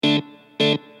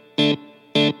Hello,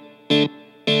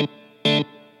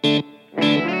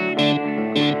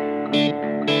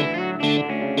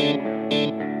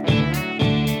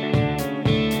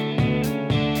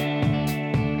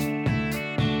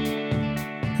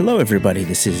 everybody.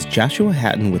 This is Joshua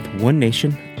Hatton with One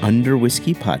Nation Under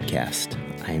Whiskey podcast.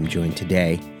 I am joined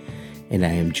today, and I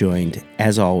am joined,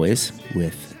 as always,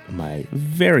 with my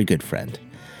very good friend,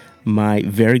 my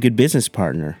very good business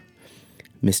partner,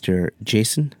 Mr.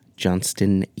 Jason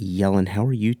Johnston Yellen. How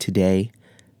are you today,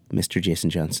 Mr.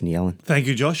 Jason Johnston Yellen? Thank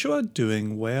you, Joshua.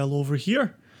 Doing well over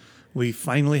here. We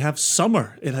finally have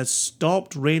summer. It has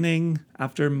stopped raining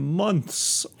after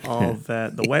months of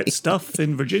the wet stuff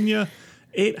in Virginia.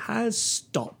 It has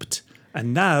stopped,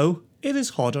 and now it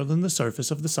is hotter than the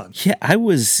surface of the sun. Yeah, I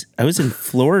was in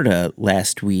Florida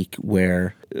last week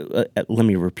where, let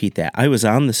me repeat that. I was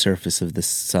on the surface of the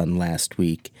sun last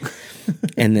week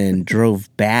and then drove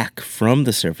back from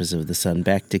the surface of the sun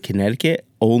back to Connecticut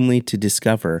only to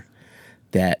discover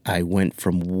that I went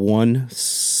from one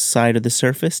side of the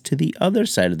surface to the other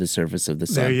side of the surface of the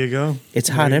sun. There you go. It's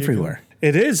hot everywhere.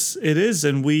 It is,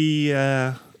 and we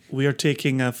are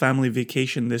taking a family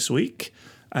vacation this week,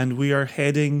 and we are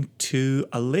heading to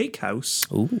a lake house,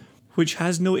 which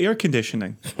has no air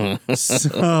conditioning.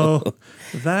 So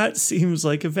that seems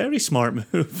like a very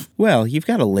smart move. Well, you've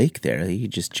got a lake there. You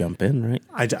just jump in, right?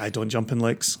 I don't jump in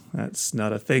lakes. That's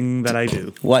not a thing that I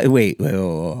do. Why? Wait.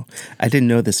 I didn't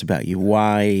know this about you.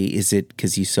 Why is it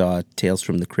because you saw Tales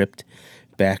from the Crypt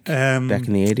back in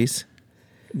the 80s?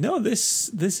 No, this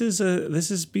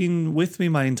has been with me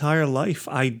my entire life.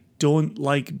 I don't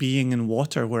like being in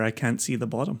water where I can't see the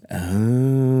bottom.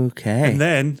 Okay. And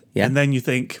then you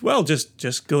think, well,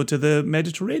 just go to the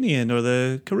Mediterranean or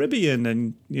the Caribbean,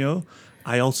 and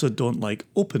I also don't like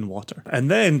open water.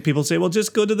 And then people say, well,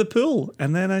 just go to the pool.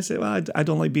 And then I say, well, I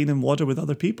don't like being in water with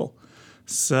other people.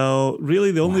 So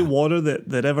really, the only water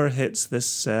that ever hits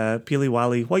this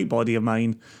peely-wally white body of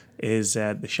mine is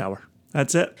the shower.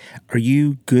 That's it. Are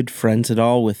you good friends at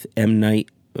all with M. Night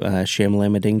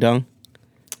Shyamalan Ding Dong?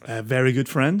 Very good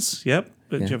friends, yep.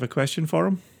 Do you have a question for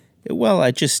him? Well,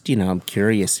 I just, I'm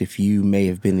curious if you may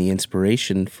have been the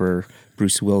inspiration for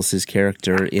Bruce Willis's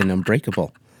character in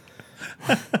Unbreakable.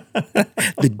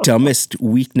 The dumbest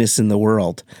weakness in the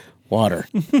world, water.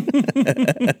 I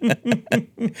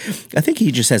think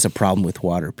he just has a problem with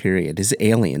water, period. His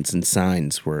aliens and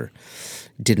signs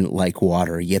didn't like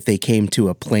water, yet they came to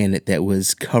a planet that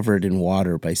was covered in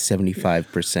water by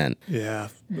 75%. Yeah,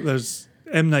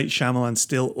 M. Night Shyamalan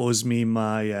still owes me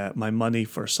my money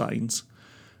for Signs.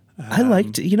 I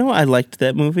liked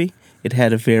that movie. It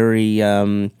had a very,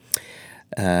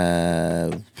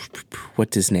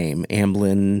 what's his name?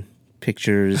 Amblin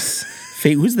Pictures.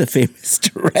 Who's the famous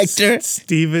director?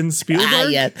 Steven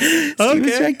Spielberg? Yeah.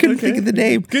 Okay. I couldn't think of the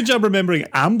name. Good job remembering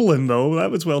Amblin, though.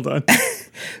 That was well done.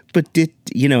 But it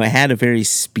had a very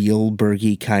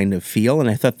Spielbergy kind of feel, and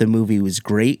I thought the movie was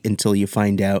great until you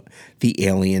find out the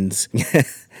aliens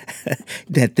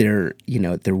that their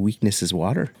weakness is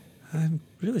water. I'm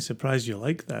really surprised you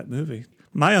like that movie.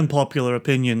 My unpopular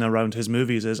opinion around his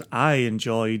movies is I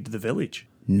enjoyed The Village.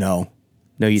 No,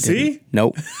 you didn't. See?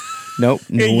 Nope. No one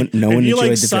enjoyed The Village. You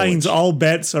like Signs, all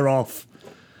bets are off.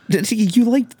 You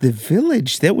liked The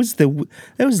Village. That was the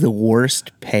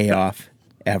worst payoff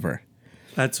ever.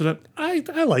 That's what I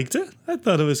liked it. I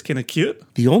thought it was kind of cute.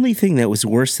 The only thing that was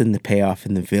worse than the payoff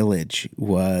in The Village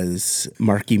was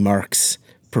Marky Mark's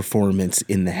performance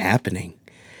in The Happening.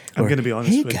 I'm going to be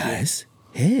honest with you. Hey, guys.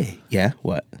 Hey. Yeah,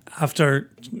 what?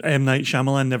 After M. Night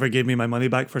Shyamalan never gave me my money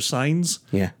back for Signs,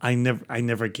 yeah, I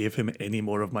never gave him any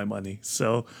more of my money.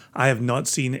 So I have not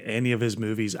seen any of his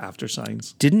movies after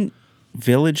Signs. Didn't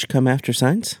Village come after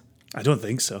Signs? I don't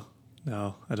think so.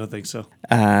 No, I don't think so.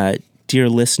 Dear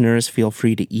listeners, feel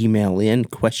free to email in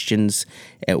questions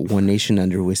at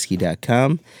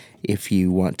onenationunderwhiskey.com if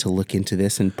you want to look into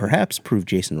this and perhaps prove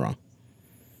Jason wrong.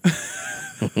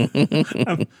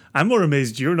 I'm more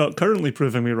amazed you're not currently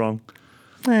proving me wrong.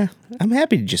 I'm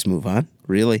happy to just move on,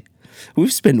 really.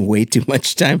 We've spent way too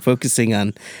much time focusing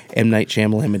on M. Night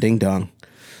Shyamalan Ding Dong.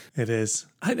 It is.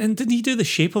 And didn't he do The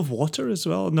Shape of Water as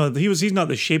well? No, he's not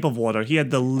The Shape of Water. He had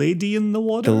The Lady in the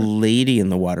Water. The Lady in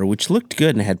the Water, which looked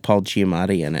good and had Paul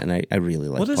Giamatti in it, and I really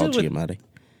like Paul Giamatti.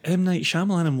 M. Night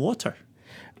Shyamalan and water?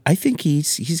 I think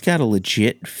he's got a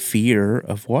legit fear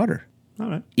of water. All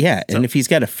right. Yeah, and if he's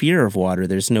got a fear of water,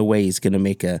 there's no way he's going to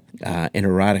make an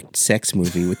erotic sex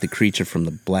movie with the creature from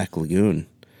the Black Lagoon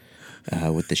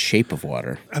with The Shape of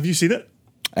Water. Have you seen it?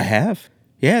 I have.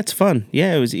 Yeah, it's fun.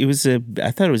 Yeah,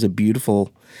 I thought it was a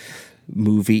beautiful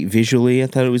movie. Visually, I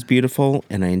thought it was beautiful,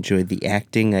 and I enjoyed the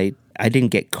acting. I I didn't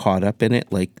get caught up in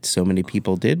it like so many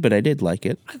people did, but I did like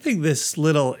it. I think this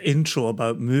little intro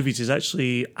about movies is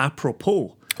actually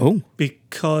apropos. Oh.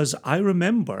 Because I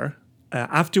remember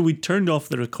after we turned off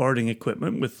the recording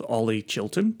equipment with Ollie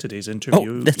Chilton, today's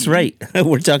interview. Oh, that's right.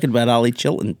 We're talking about Ollie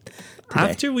Chilton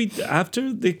today.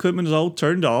 After the equipment was all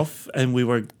turned off and we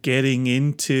were getting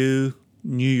into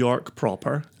New York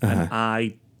proper, and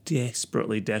I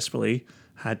desperately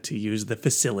had to use the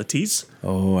facilities.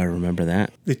 Oh, I remember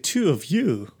that. The two of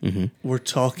you were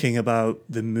talking about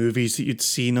the movies that you'd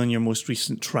seen on your most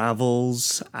recent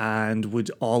travels, and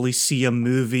would Ollie see a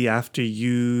movie after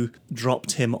you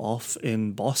dropped him off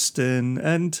in Boston.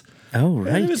 And Oh,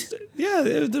 right.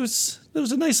 there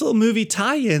was a nice little movie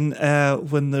tie-in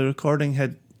when the recording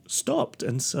had stopped.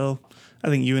 And so I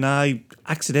think you and I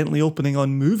accidentally opening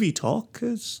on movie talk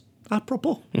is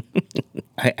apropos.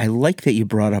 I like that you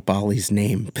brought up Ollie's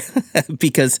name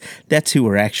because that's who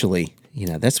we're actually,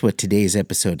 that's what today's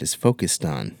episode is focused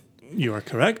on. You are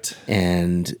correct.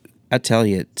 And I tell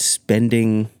you,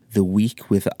 spending the week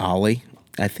with Ollie,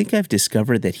 I think I've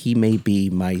discovered that he may be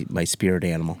my spirit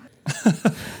animal.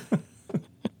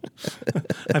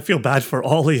 I feel bad for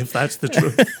Ollie if that's the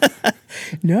truth.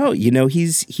 No,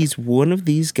 he's one of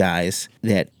these guys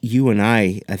that you and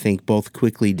I think both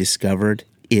quickly discovered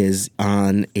is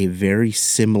on a very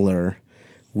similar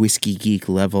whiskey geek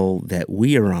level that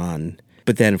we are on.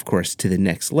 But then, of course, to the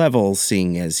next level,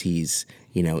 seeing as he's,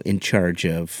 in charge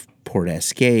of Port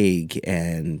Ascaig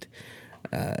and,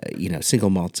 single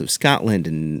malts of Scotland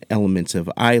and elements of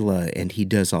Islay, and he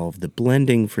does all of the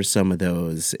blending for some of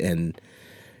those, and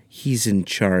he's in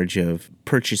charge of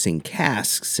purchasing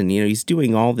casks, and, he's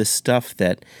doing all this stuff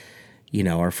that,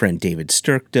 our friend David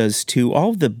Stirk does too,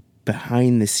 all of the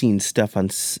behind-the-scenes stuff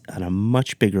on a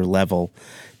much bigger level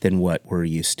than what we're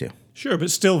used to. Sure,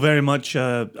 but still very much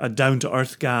a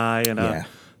down-to-earth guy and a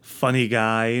funny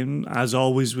guy. And as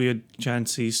always, we had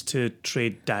chances to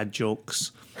trade dad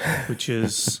jokes, which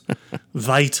is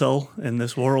vital in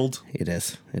this world. It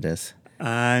is.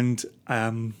 And,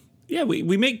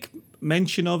 we make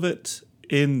mention of it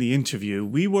in the interview.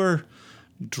 We were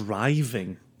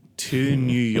driving to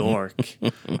New York.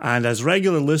 And as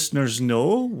regular listeners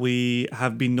know, we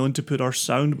have been known to put our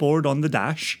soundboard on the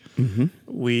dash. Mm-hmm.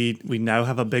 We now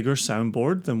have a bigger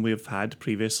soundboard than we've had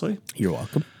previously. You're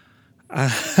welcome.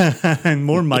 And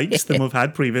more mics than we've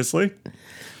had previously.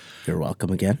 You're welcome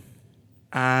again.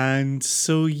 And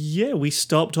so, we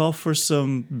stopped off for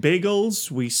some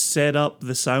bagels. We set up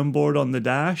the soundboard on the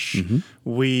dash. Mm-hmm.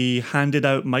 We handed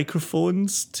out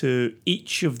microphones to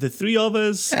each of the three of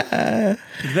us.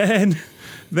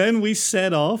 Then we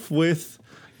set off with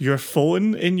your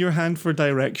phone in your hand for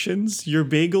directions, your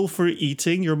bagel for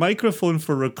eating, your microphone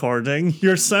for recording,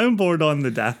 your soundboard on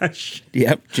the dash.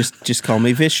 Yep, just call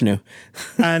me Vishnu.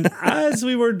 And as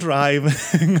we were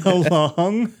driving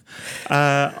along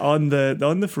on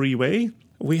the freeway,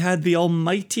 we had the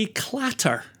almighty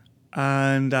clatter.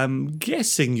 And I'm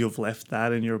guessing you've left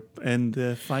that in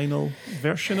the final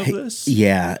version of this?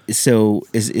 Yeah. So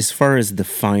as far as the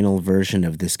final version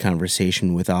of this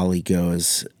conversation with Ollie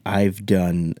goes, I've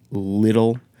done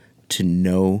little to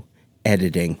no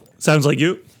editing. Sounds like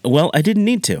you. Well, I didn't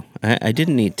need to. I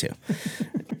didn't need to.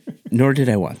 Nor did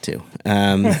I want to.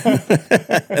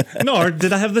 Nor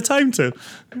did I have the time to.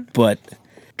 But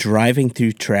driving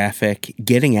through traffic,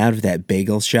 getting out of that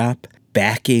bagel shop,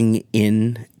 backing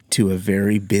in to a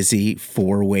very busy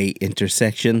four-way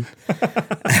intersection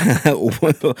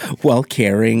while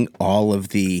carrying all of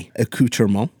the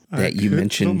accoutrement that you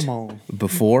mentioned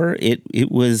before. It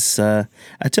was, I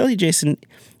tell you, Jason,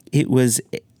 it was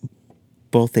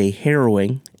both a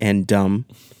harrowing and dumb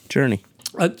journey.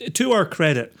 To our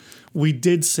credit, we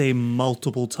did say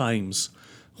multiple times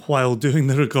while doing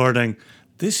the recording,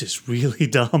 this is really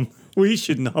dumb. We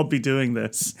should not be doing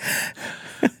this.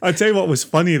 I'll tell you what was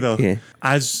funny, though. Yeah.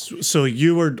 So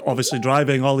you were obviously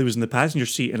driving, Ollie was in the passenger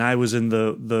seat, and I was in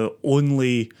the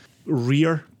only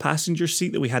rear passenger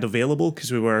seat that we had available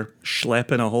because we were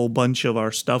schlepping a whole bunch of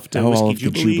our stuff to Whiskey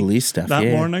Jubilee stuff that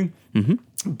morning.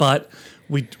 Mm-hmm. But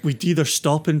we'd either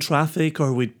stop in traffic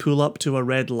or we'd pull up to a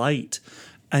red light,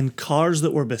 and cars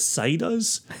that were beside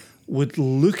us would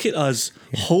look at us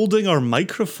holding our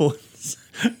microphones.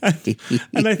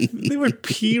 They were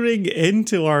peering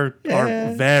into our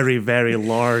very, very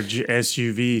large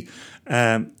SUV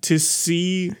to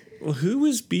see who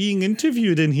was being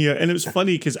interviewed in here. And it was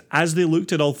funny because as they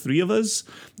looked at all three of us,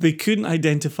 they couldn't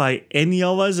identify any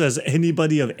of us as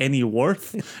anybody of any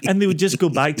worth. And they would just go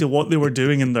back to what they were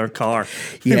doing in their car.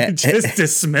 They would just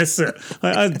dismiss it.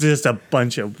 Just a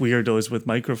bunch of weirdos with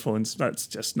microphones. Let's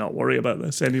just not worry about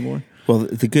this anymore. Well,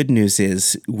 the good news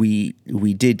is we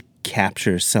did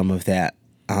capture some of that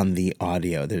on the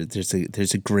audio. There's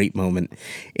a great moment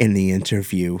in the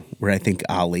interview where I think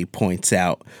Ollie points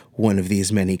out one of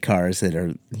these many cars that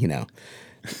are,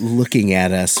 looking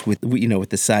at us with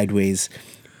the sideways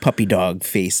puppy dog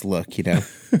face look,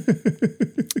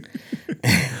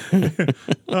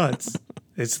 Oh,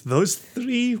 it's those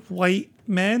three white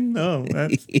men. Oh,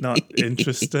 that's not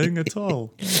interesting at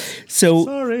all. So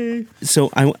Sorry.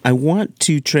 So I want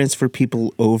to transfer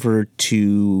people over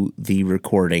to the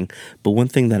recording, but one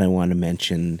thing that I want to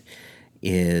mention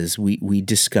is we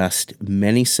discussed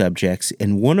many subjects,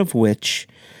 and one of which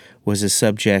was a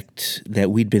subject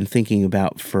that we'd been thinking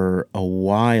about for a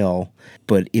while,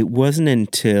 but it wasn't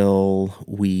until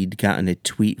we'd gotten a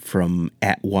tweet from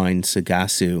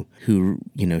 @WineSagasu, who,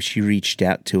 she reached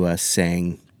out to us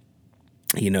saying,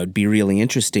 it'd be really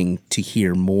interesting to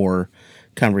hear more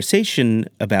conversation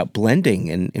about blending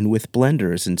and with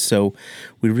blenders. And so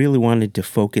we really wanted to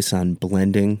focus on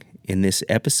blending in this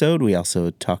episode. We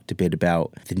also talked a bit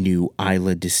about the new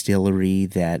Islay distillery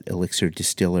that Elixir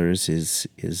Distillers is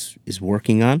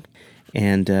working on,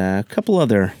 and a couple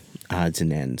other odds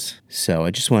and ends. So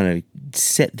I just want to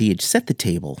set the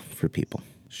table for people.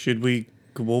 Should we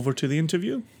go over to the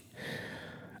interview?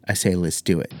 I say let's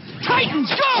do it. Titans,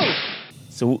 go!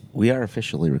 So we are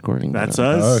officially recording. That's now.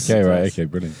 us. Oh, okay, right. Okay,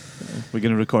 brilliant. We're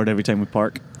going to record every time we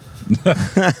park.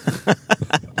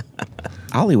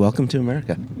 Ollie, welcome to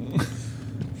America.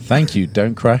 Thank you.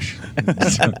 Don't crash.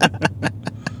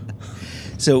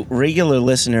 So regular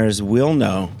listeners will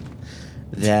know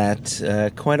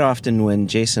that quite often when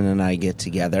Jason and I get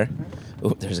together,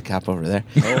 oh, there's a cop over there.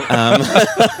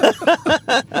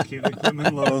 Keep the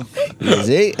equipment low.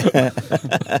 Easy.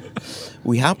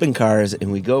 We hop in cars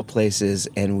and we go places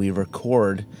and we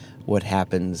record what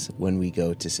happens when we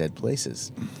go to said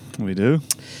places. We do.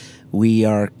 We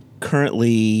are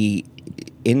currently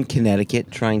in Connecticut,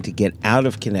 trying to get out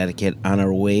of Connecticut on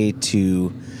our way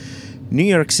to New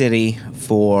York City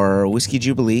for Whiskey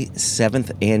Jubilee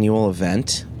 7th annual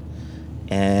event.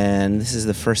 And this is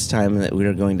the first time that we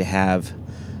are going to have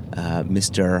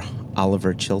Mr.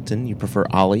 Oliver Chilton. You prefer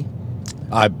Ollie?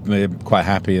 I'm quite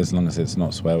happy as long as it's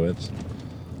not swear words.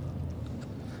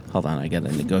 Hold on, I got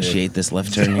to negotiate this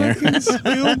left turn here.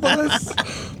 School bus.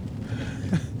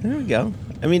 There we go.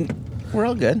 I mean, we're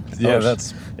all good. Yeah,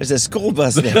 There's a school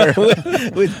bus there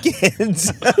with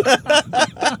kids.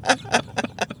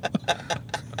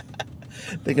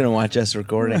 They're going to watch us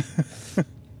recording.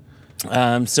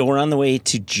 So we're on the way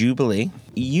to Jubilee.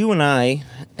 You and I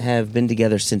have been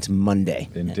together since Monday.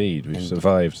 Indeed. We've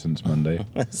survived since Monday.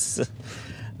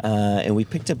 And we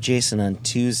picked up Jason on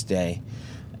Tuesday.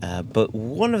 But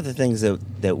one of the things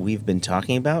that we've been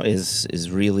talking about is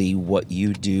really what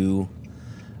you do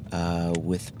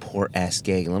with Port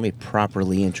Askeig. Let me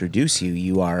properly introduce you.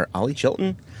 You are Ollie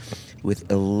Chilton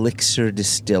with Elixir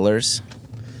Distillers.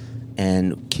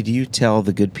 And could you tell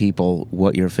the good people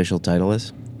what your official title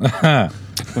is? I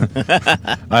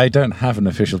don't have an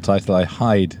official title. I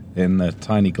hide in a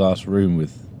tiny glass room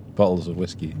with bottles of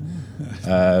whiskey.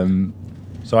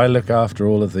 So I look after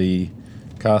all of the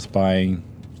cask buying,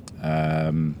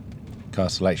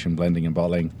 cask selection, blending and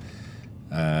bottling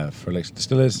for Elixir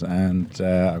Distillers, and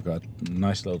I've got a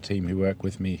nice little team who work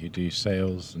with me who do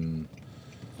sales and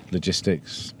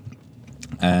logistics,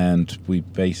 and we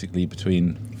basically,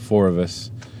 between four of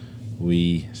us,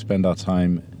 we spend our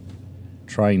time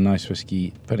trying nice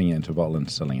whiskey, putting it into a bottle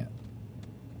and selling it.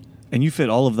 And you fit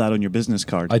all of that on your business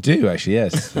card. I do, actually,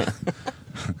 yes.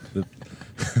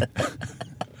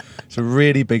 It's a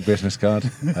really big business card.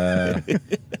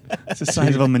 It's the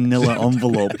size of a manila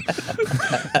envelope.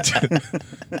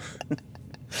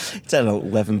 It's an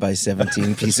 11 by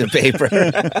 17 piece of paper.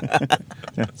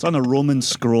 Yeah, it's on a Roman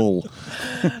scroll.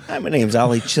 Hi, my name's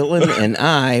Ollie Chilton, and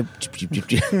I...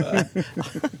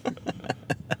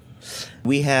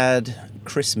 We had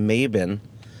Chris Mabin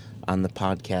on the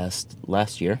podcast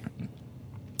last year,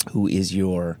 who is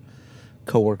your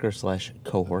coworker /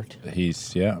 cohort.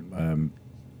 He's,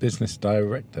 business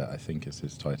director, I think is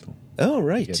his title. Oh,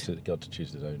 right. He got to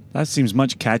choose his own. That seems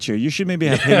much catchier. You should maybe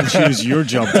have him choose your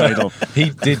job title. He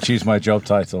did choose my job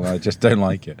title, and I just don't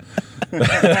like it.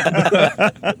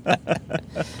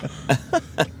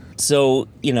 So,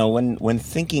 when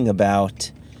thinking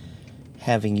about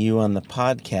having you on the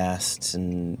podcast,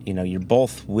 and, you're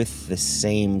both with the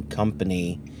same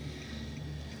company,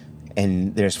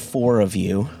 and there's four of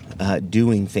you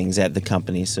doing things at the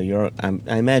company, so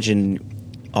I imagine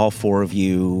all four of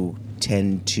you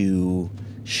tend to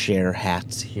share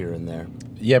hats here and there.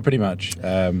 Yeah, pretty much.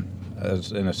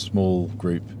 As in a small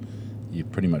group, you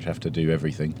pretty much have to do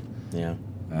everything. Yeah.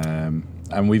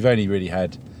 And we've only really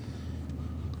had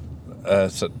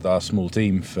our small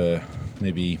team for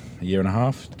maybe a year and a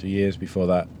half, 2 years. Before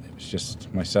that, it was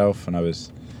just myself, and I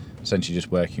was essentially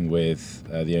just working with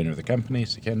the owner of the company,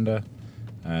 Sukhinder,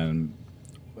 and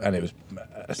it was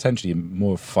essentially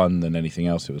more fun than anything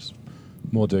else. It was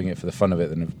more doing it for the fun of it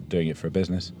than doing it for a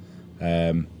business.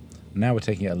 Now we're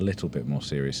taking it a little bit more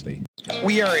seriously.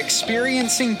 We are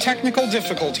experiencing technical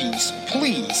difficulties.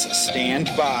 Please stand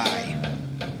by.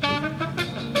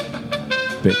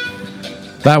 Bit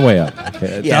that way up.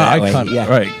 Okay. Yeah, I that way. can't. Yeah.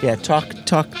 Right. Yeah, talk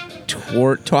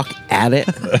at it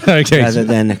Okay. rather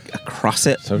than across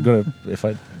it. So I've got to. If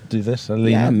I do this, I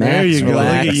lean Yeah, up. Max, There you go.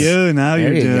 relax. Look at you. Now There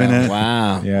you're you doing go. it.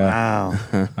 Wow. Yeah.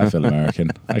 Wow. I feel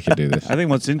American. I can do this. I think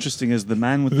what's interesting is the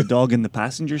man with the dog in the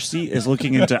passenger seat is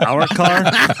looking into our car,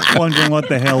 wondering what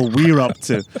the hell we're up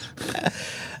to.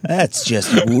 That's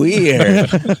just weird.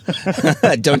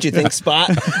 Don't you think, Spot?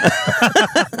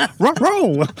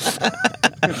 Row.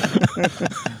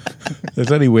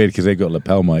 It's only weird because they've got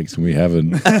lapel mics and we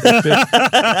haven't.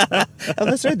 Oh,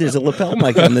 that's right. There's a lapel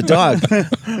mic on the dog.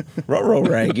 Ruh-roh,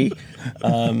 Raggy.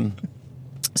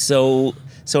 So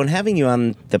in having you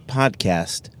on the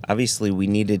podcast, obviously we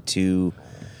needed to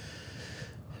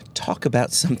talk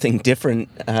about something different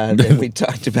than we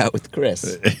talked about with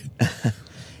Chris.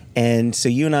 And so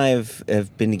you and I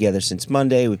have been together since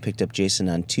Monday. We picked up Jason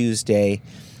on Tuesday,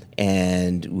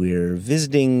 and we're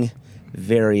visiting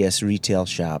various retail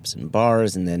shops and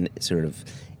bars, and then sort of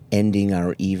ending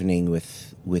our evening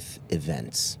with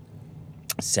events,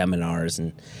 seminars,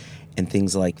 and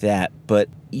things like that. But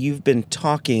you've been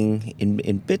talking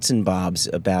in bits and bobs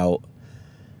about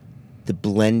the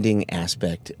blending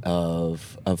aspect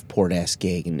of Port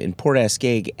Askeig. And Port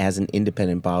Askeig, as an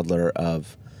independent bottler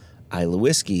of Islay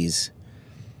whiskeys,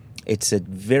 it's a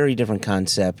very different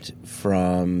concept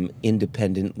from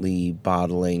independently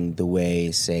bottling the way,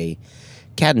 say,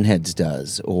 Cadden Heads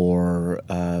does, or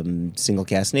Single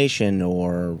Cask Nation,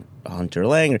 or Hunter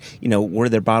Lang, or, where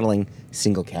they're bottling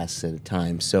single casks at a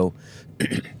time. So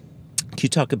can you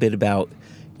talk a bit about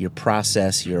your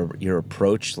process, your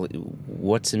approach,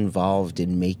 what's involved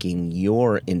in making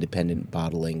your independent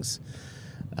bottlings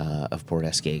of Port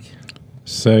Askeig?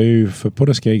 So for Port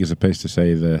Askeig, as opposed to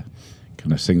say the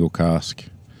kind of single cask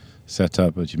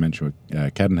setup, as you mentioned,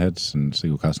 with Cadden Heads and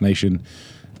Single Cask Nation,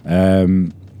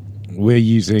 we're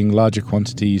using larger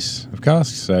quantities of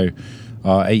casks. So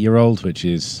our 8-year-old, which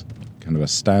is kind of a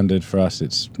standard for us,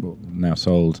 it's now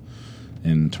sold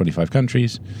in 25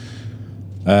 countries.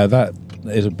 That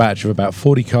is a batch of about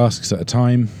 40 casks at a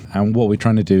time, and what we're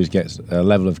trying to do is get a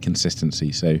level of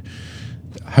consistency. So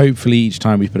hopefully each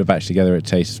time we put a batch together it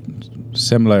tastes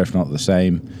similar, if not the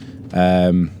same.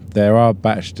 There are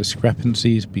batch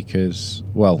discrepancies because,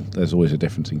 well, there's always a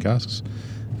difference in casks,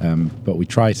 but we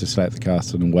try to select the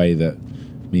casks in a way that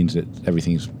means that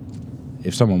everything's,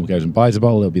 if someone goes and buys a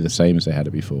bottle, it'll be the same as they had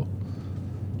it before.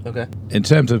 Okay. In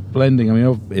terms of blending, I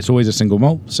mean, it's always a single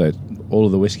malt, so all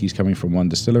of the whiskey's coming from one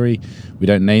distillery. We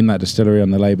don't name that distillery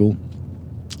on the label.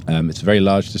 It's a very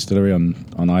large distillery on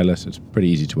Islay, so it's pretty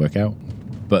easy to work out.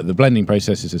 But the blending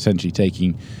process is essentially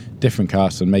taking different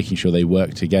casks and making sure they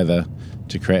work together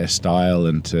to create a style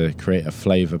and to create a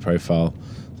flavour profile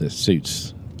that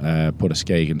suits Port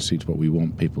Askeig and suits what we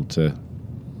want people to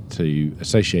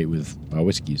associate with our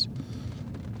whiskies.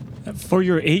 For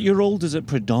your 8-year-old, is it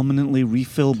predominantly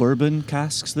refill bourbon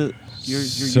casks that you're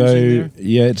using So there?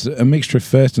 yeah, it's a mixture of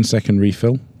first and second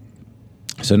refill.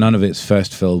 So none of it's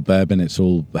first fill bourbon. It's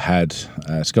all had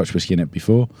Scotch whiskey in it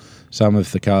before. Some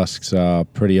of the casks are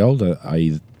pretty old,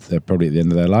 i.e. they're probably at the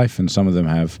end of their life, and some of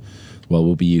them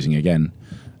we'll be using again.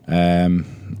 And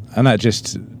that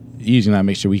just, using that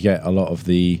mixture, we get a lot of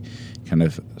the kind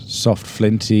of soft,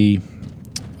 flinty,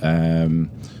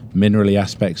 minerally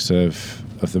aspects of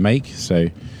the make. So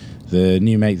the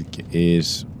new make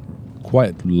is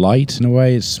quite light in a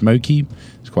way. It's smoky.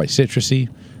 It's quite citrusy.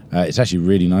 It's actually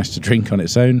really nice to drink on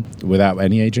its own without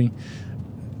any aging.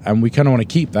 And we kind of want to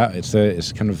keep that.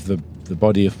 It's kind of the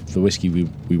body of the whiskey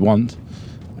we want.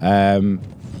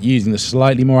 Using the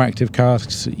slightly more active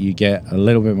casks, you get a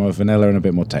little bit more vanilla and a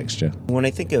bit more texture. When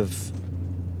I think of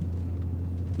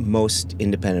most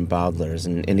independent bottlers,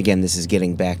 and again, this is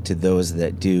getting back to those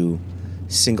that do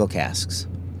single casks,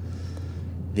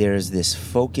 there's this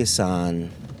focus on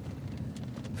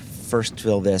first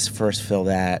fill this, first fill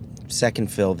that, second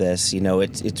fill this.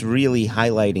 It's really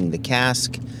highlighting the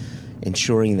cask,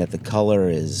 ensuring that the color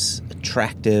is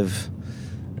attractive,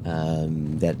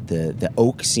 that the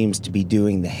oak seems to be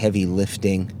doing the heavy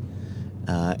lifting.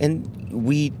 And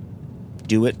we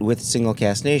do it with single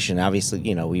cask nation. Obviously,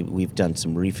 we've done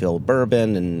some refill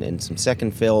bourbon and some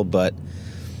second fill, but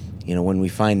when we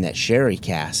find that sherry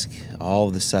cask, all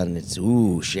of a sudden it's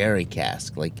sherry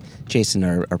cask, like chasing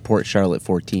our Port Charlotte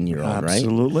 14-year-old, right?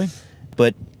 Absolutely.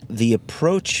 But the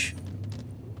approach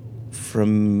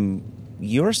from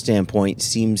your standpoint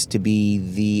seems to be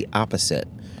the opposite,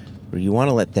 where you want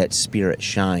to let that spirit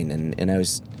shine. And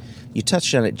you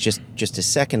touched on it just a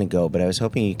second ago, but I was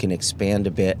hoping you can expand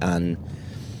a bit on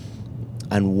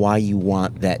why you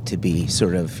want that to be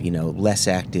sort of, less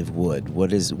active wood.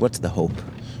 What's the hope?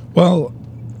 Well,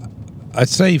 I'd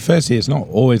say firstly, it's not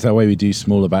always that way. We do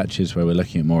smaller batches where we're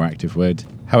looking at more active wood.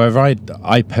 However,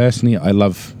 I personally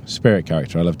love spirit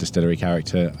character. I love distillery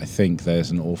character. I think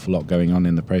there's an awful lot going on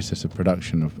in the process of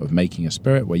production of making a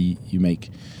spirit, where you make,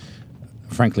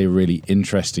 frankly, a really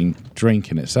interesting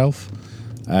drink in itself.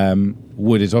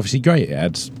 Wood is obviously great. It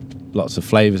adds lots of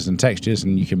flavors and textures,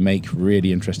 and you can make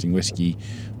really interesting whiskey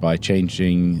by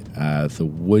changing the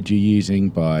wood you're using,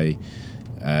 by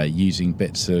using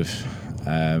bits of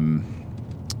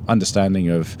understanding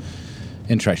of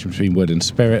interaction between wood and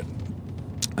spirit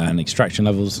and extraction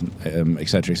levels,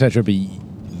 etc., etc. But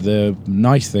the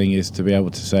nice thing is to be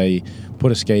able to say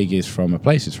Portuskeg is from a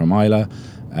place, it's from Islay.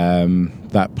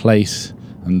 That place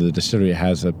and the distillery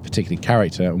has a particular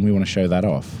character, and we want to show that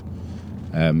off.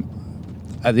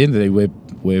 At the end of the day,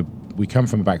 we come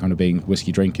from a background of being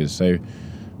whiskey drinkers, so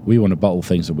we want to bottle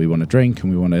things that we want to drink,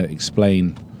 and we want to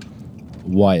explain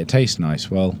why it tastes nice.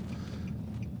 Well,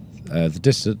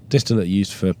 the distillate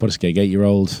used for Portuskeg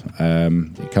 8-year-old,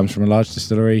 it comes from a large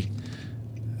distillery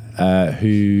they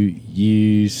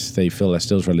fill their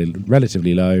stills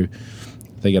relatively low.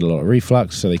 They get a lot of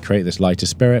reflux, so they create this lighter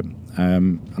spirit.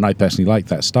 And I personally like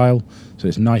that style, so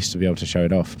it's nice to be able to show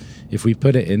it off. If we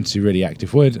put it into really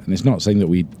active wood, and it's not saying that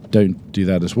we don't do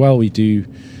that as well, we do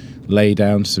lay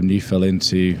down some new fill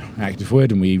into active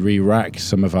wood, and we re-rack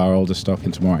some of our older stock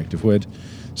into more active wood.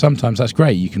 Sometimes that's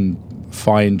great. You can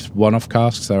find one-off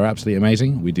casks that are absolutely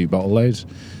amazing. We do bottle those.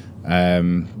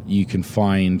 You can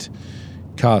find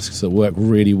casks that work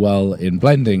really well in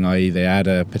blending, i.e. they add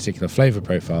a particular flavor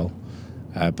profile.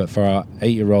 But for our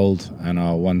 8-year-old and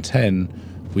our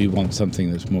 110, we want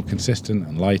something that's more consistent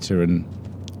and lighter and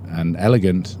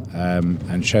elegant,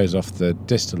 and shows off the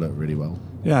distillate really well.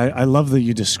 Yeah, I love that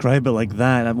you describe it like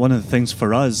that. One of the things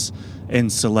for us in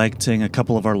selecting a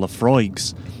couple of our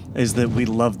Laphroaigs is that we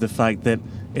love the fact that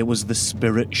it was the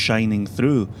spirit shining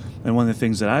through. And one of the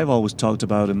things that I've always talked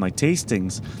about in my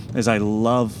tastings is I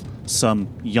love some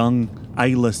young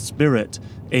Islay spirit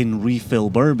in refill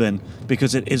bourbon,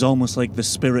 because it is almost like the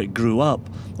spirit grew up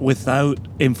without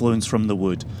influence from the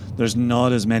wood. There's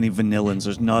not as many vanillins,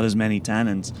 there's not as many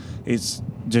tannins. It's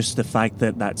just the fact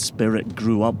that spirit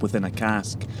grew up within a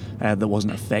cask that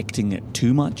wasn't affecting it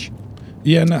too much.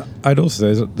 Yeah, no, I'd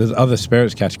also there's other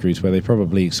spirits categories where they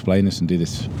probably explain this and do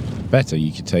this better.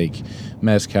 You could take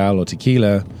mezcal or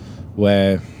tequila,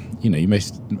 where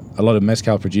a lot of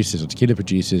mezcal producers or tequila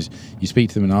producers, you speak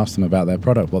to them and ask them about their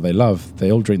product, what they love.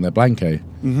 They all drink their Blanco.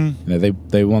 Mm-hmm.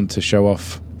 They want to show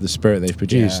off the spirit they've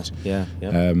produced. Yeah.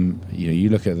 You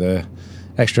look at the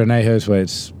extra anejos where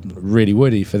it's really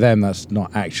woody. For them, that's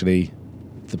not actually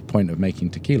the point of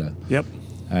making tequila. Yep.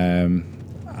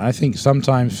 I think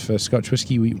sometimes for Scotch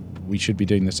whisky, we should be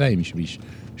doing the same. You should be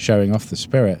showing off the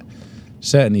spirit.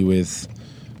 Certainly with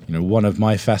one of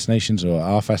my fascinations, or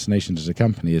our fascinations as a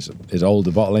company, is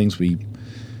older bottlings.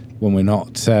 When we're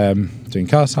not doing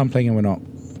cask sampling and we're not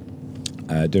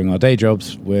doing our day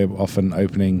jobs, we're often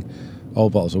opening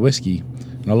old bottles of whiskey.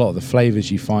 And a lot of the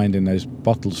flavours you find in those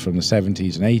bottles from the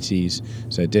 70s and 80s,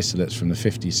 so distillates from the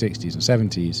 50s, 60s and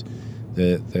 70s,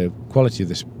 the quality of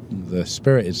the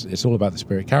spirit it's all about the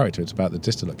spirit character. It's about the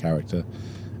distillate character,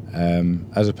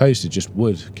 as opposed to just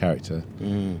wood character.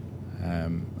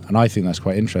 And I think that's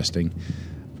quite interesting.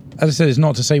 As I said, it's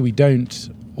not to say we don't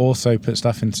also put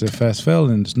stuff into first fill,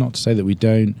 and it's not to say that we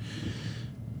don't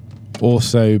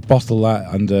also bottle that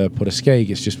under Portuskeg.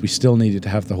 It's just we still needed to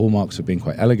have the hallmarks of being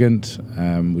quite elegant.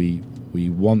 We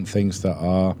want things that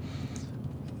are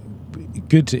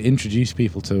good to introduce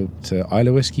people to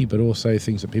Islay whiskey, but also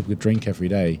things that people could drink every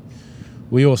day.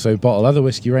 We also bottle other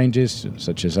whiskey ranges,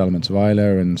 such as Elements of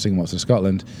Islay and Single Malts of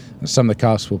Scotland, and some of the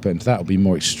casks we'll put into that will be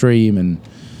more extreme and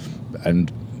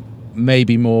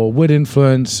maybe more wood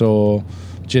influence, or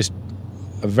just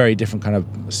a very different kind of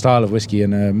style of whiskey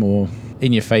and a more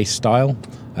in-your-face style.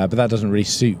 But that doesn't really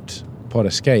suit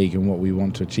Portuskeg and what we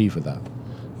want to achieve with that.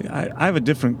 I have a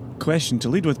different question to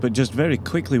lead with, but just very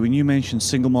quickly, when you mentioned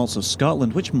Single Malts of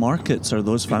Scotland, which markets are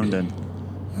those found in?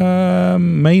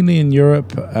 Mainly in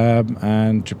Europe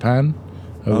and Japan.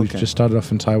 We've just started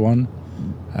off in Taiwan.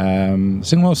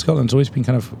 Single malt Scotland's always been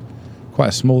kind of quite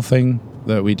a small thing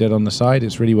that we did on the side.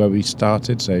 It's really where we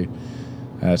started. So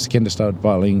Skinder started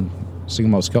bottling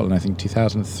Single Malt Scotland, I think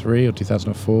 2003 or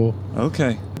 2004.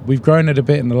 Okay. We've grown it a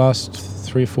bit in the last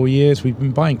 3 or 4 years. We've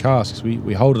been buying casks.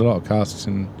 We hold a lot of casks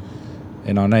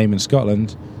in our name in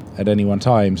Scotland at any one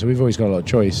time, so we've always got a lot of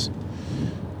choice.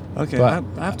 Okay, But-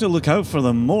 I have to look out for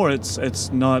them more.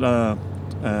 It's not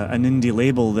an indie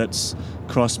label that's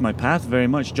crossed my path very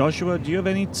much. Joshua, do you have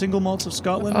any single malts of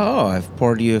Scotland? Oh, I've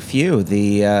poured you a few.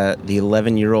 The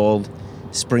 11-year-old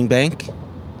Springbank.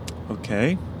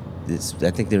 Okay.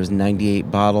 I think there was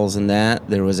 98 bottles in that.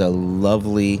 There was a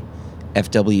lovely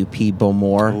FWP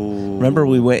Bowmore. Oh. Remember,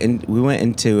 we went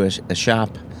into a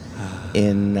shop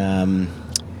in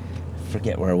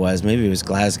forget where it was. Maybe it was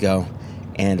Glasgow,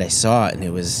 and I saw it, and it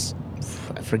was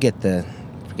I forget the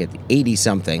 80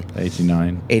 something.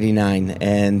 89. 89,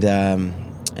 and I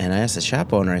asked the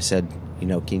shop owner. I said, can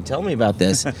you tell me about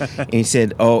this? And he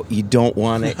said, "Oh, you don't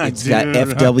want it. It's got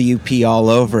FWP all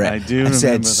over it." I do I said,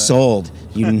 remember that. "Sold.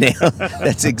 You nailed.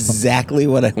 That's exactly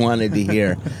what I wanted to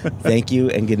hear. Thank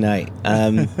you and good night."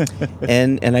 And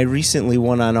I recently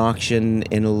won on auction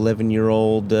an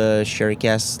 11-year-old Sherry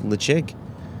Cask Lechig.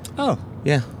 Oh,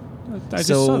 Yeah. I just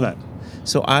saw that.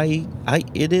 So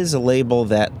it is a label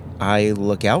that I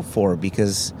look out for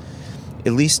because,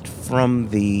 at least from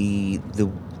the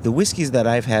whiskeys that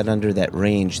I've had under that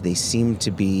range, they seem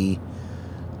to be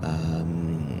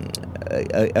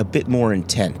a bit more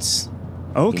intense.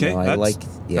 Okay, Yeah.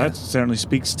 that certainly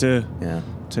speaks to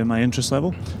my interest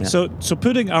level. Yeah. So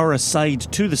putting our aside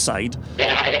to the side,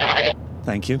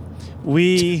 thank you.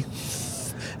 We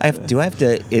Do I have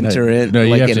to enter in you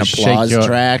like have an to applause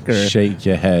track or? shake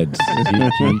your head.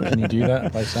 Can you do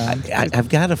that by sound? I've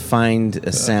got to find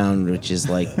a sound which is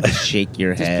like shake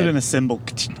your just put in head. a cymbal,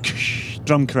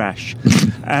 drum crash.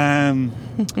 One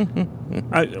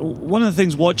of the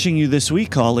things watching you this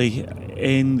week, Ollie,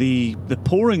 in the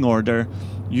pouring order,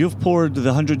 you've poured the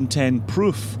 110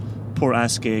 proof Port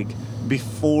Askeig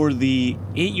before the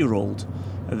 8-year-old.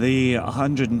 The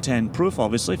 110 proof,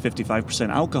 obviously, 55%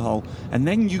 alcohol, and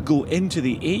then you go into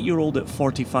the 8-year-old at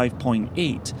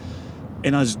 45.8.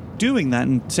 And us doing that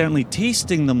and certainly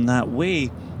tasting them that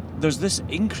way, there's this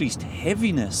increased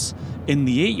heaviness in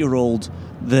the 8-year-old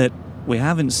that we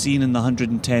haven't seen in the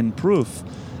 110 proof.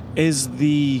 Is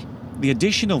the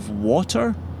addition of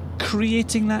water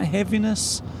creating that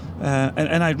heaviness?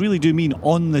 And I really do mean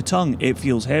on the tongue. It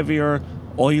feels heavier,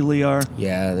 oilier.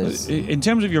 Yeah, there's In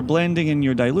terms of your blending and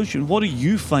your dilution, what are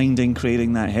you finding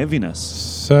creating that heaviness?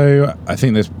 So I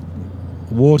think there's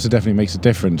water definitely makes a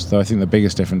difference, though I think the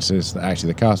biggest difference is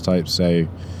actually the cask type. So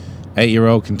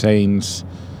 8-year-old contains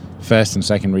first and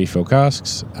second refill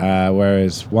casks,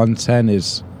 whereas 110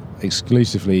 is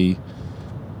exclusively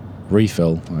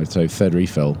refill, so third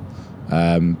refill.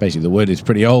 Basically the wood is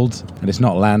pretty old and it's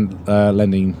not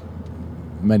lending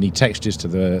many textures to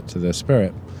the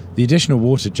spirit. The additional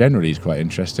water generally is quite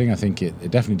interesting. I think it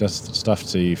definitely does stuff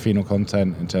to phenol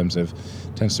content in terms of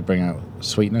tends to bring out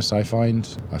sweetness. I find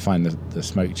the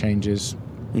smoke changes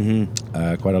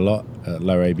quite a lot at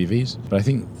lower ABVs. But I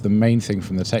think the main thing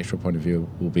from the textural point of view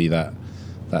will be that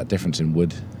difference in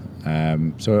wood.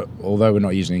 So although we're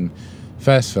not using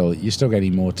first fill, you're still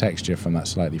getting more texture from that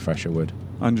slightly fresher wood.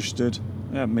 Understood.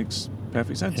 Yeah, it makes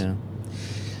perfect sense. Yeah.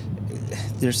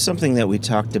 There's something that we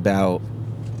talked about,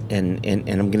 and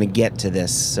I'm going to get to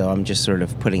this, so I'm just sort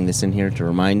of putting this in here to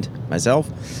remind myself,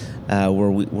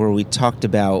 where we talked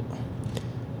about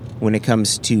when it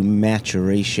comes to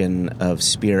maturation of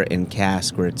spirit and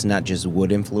cask, where it's not just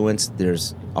wood influence,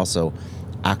 there's also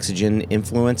oxygen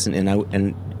influence, and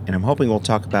I'm hoping we'll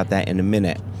talk about that in a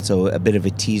minute. So a bit of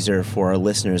a teaser for our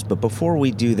listeners. But before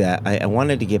we do that, I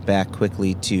wanted to get back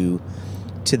quickly to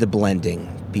the blending,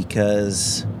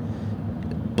 because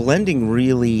blending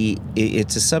really,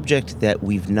 it's a subject that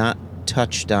we've not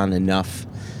touched on enough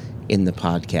in the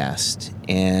podcast.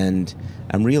 And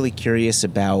I'm really curious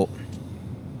about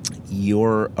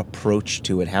your approach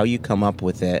to it, how you come up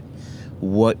with it,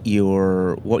 what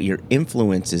your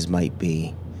influences might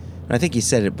be. And I think you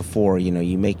said it before,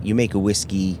 you make a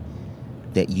whiskey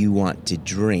that you want to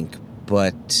drink,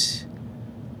 but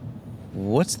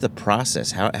what's the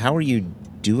process? How are you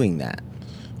doing that?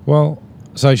 Well,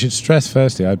 so I should stress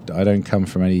firstly, I don't come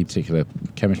from any particular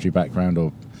chemistry background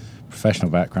or professional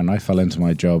background. I fell into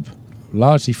my job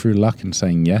largely through luck and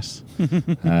saying yes.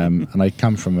 And I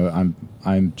come from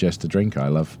I'm just a drinker. I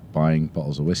love buying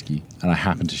bottles of whiskey, and I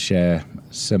happen to share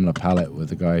a similar palate with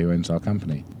the guy who owns our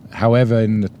company. However,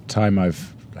 in the time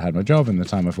I've had my job and the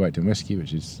time I've worked in whiskey,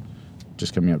 which is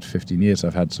just coming up to 15 years,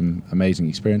 I've had some amazing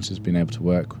experiences, being able to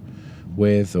work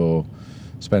with or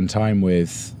spend time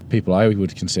with people I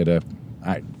would consider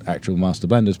actual master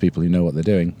blenders, people who know what they're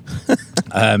doing,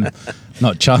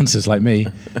 not chancers like me.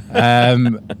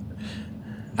 And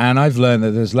I've learned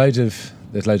that there's loads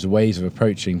of ways of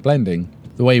approaching blending.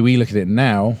 The way we look at it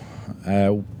now,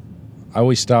 I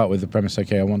always start with the premise,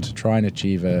 okay, I want to try and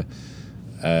achieve a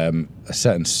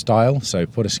certain style. So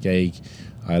Portuguese,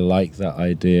 I like that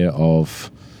idea of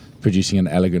producing an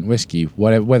elegant whiskey.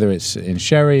 Whether it's in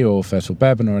sherry or festival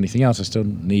bourbon or anything else, I still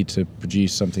need to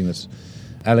produce something that's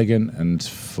elegant, and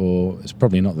it's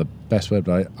probably not the best word,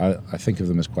 but I think of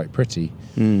them as quite pretty.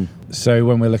 So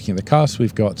when we're looking at the casks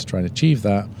we've got to try and achieve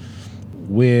that,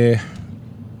 we're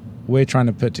trying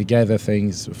to put together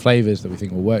flavors that we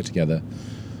think will work together,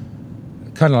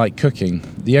 kind of like cooking.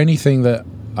 The only thing that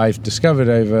I've discovered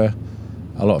over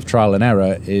a lot of trial and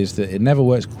error is that it never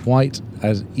works quite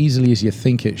as easily as you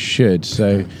think it should.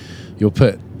 So you'll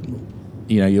go,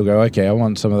 okay, I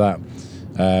want some of that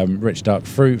rich dark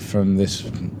fruit from this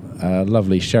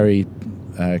lovely sherry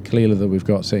Kalila that we've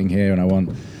got sitting here, and I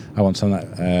want some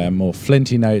of that more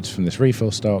flinty notes from this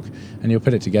refill stock, and you'll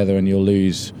put it together and you'll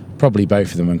lose probably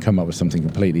both of them and come up with something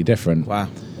completely different. Wow.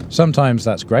 Sometimes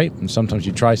that's great, and sometimes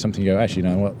you try something and go, actually, you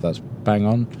know what, that's bang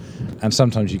on. And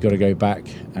sometimes you've got to go back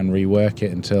and rework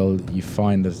it until you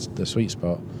find the sweet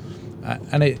spot.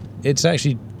 And it's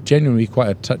actually genuinely quite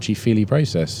a touchy-feely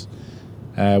process.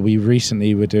 We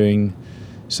recently were doing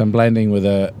some blending with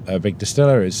a big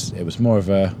distiller. It was more of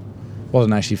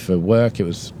wasn't actually for work, it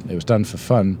was done for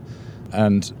fun.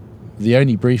 And the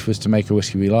only brief was to make a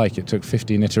whiskey we like. It took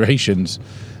 15 iterations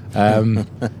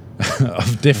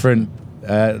of different,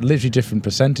 literally different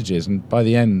percentages. And by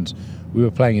the end, we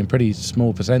were playing in pretty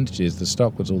small percentages. The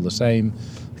stock was all the same.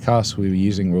 The casks we were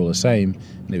using were all the same.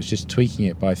 And it was just tweaking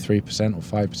it by 3% or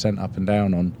 5% up and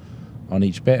down on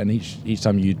each bit. And each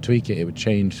time you tweak it, it would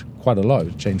change quite a lot. It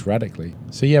would change radically.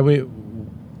 So yeah,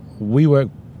 we work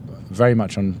very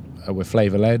much we're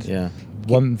flavour-led. Yeah.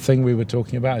 One thing we were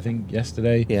talking about, I think,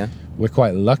 yesterday, we're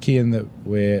quite lucky in that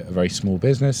we're a very small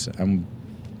business and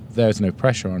there's no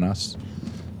pressure on us.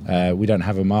 We don't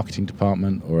have a marketing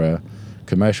department or a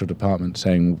commercial department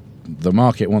saying the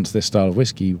market wants this style of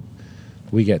whiskey.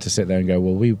 We get to sit there and go,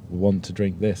 well, we want to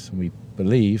drink this, and we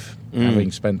believe,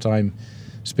 having spent time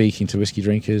speaking to whiskey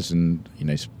drinkers and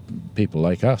people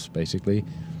like us, basically,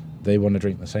 they want to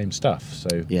drink the same stuff.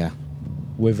 So yeah,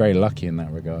 we're very lucky in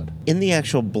that regard. In the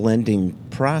actual blending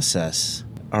process,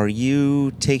 are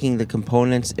you taking the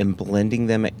components and blending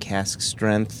them at cask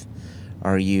strength?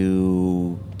 Are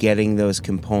you getting those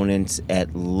components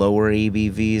at lower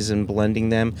ABVs and blending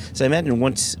them? So I imagine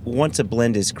once a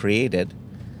blend is created,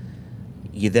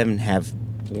 you then have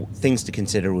things to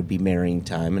consider would be marrying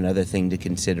time. Another thing to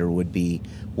consider would be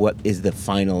what is the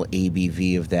final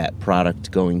ABV of that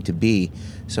product going to be.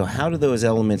 So how do those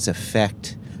elements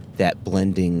affect that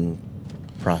blending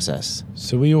process?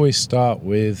 So we always start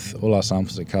with all our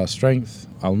samples at cask strength.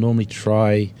 I'll normally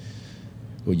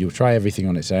you'll try everything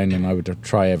on its own, and I would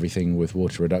try everything with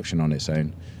water reduction on its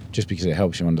own, just because it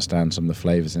helps you understand some of the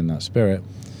flavours in that spirit.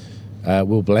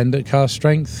 We'll blend at cask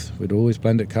strength. We'd always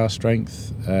blend at cask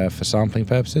strength for sampling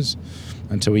purposes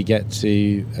until we get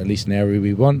to at least an area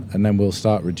we want, and then we'll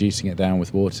start reducing it down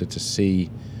with water to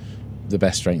see the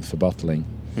best strength for bottling.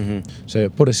 So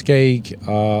at Portuguese,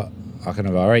 our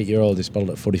 8-year-old is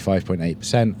bottled at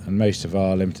 45.8%, and most of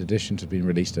our limited editions have been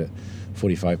released at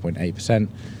 45.8%.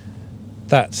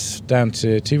 That's down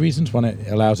to two reasons. One, it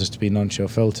allows us to be non-chill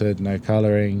filtered, no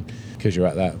colouring, because you're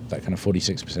at that kind of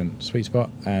 46% sweet spot.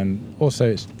 And also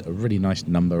it's a really nice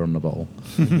number on the bottle.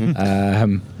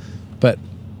 But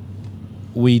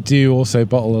we do also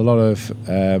bottle a lot of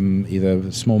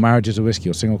either small marriages of whiskey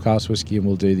or single cask whiskey, and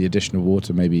we'll do the addition of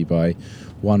water maybe by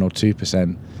 1 or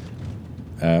 2%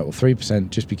 or 3%,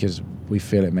 just because we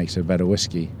feel it makes it a better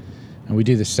whiskey. And we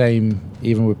do the same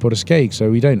even with Portuguese,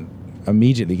 so we don't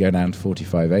immediately go down to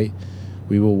 45.8.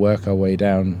 We will work our way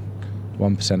down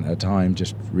 1% at a time,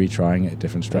 just retrying it at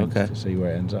different strengths to see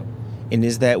where it ends up. And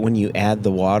is that when you add the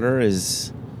water?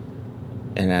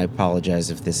 And I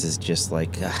apologize if this is just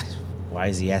like, why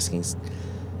is he asking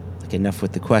like enough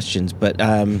with the questions? But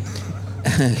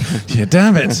yeah,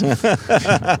 damn it!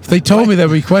 If they told me there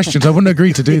would be questions, I wouldn't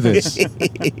agree to do this.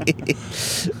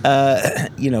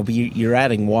 But you're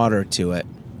adding water to it,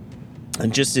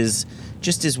 and just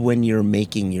as when you're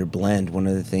making your blend, one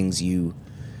of the things you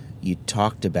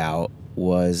talked about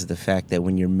was the fact that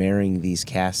when you're marrying these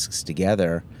casks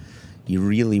together, you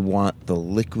really want the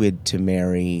liquid to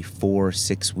marry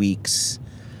 4-6 weeks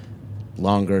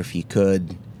longer if you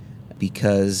could,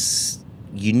 because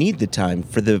you need the time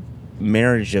for the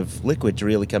marriage of liquid to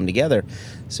really come together.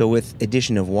 So with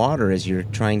addition of water, as you're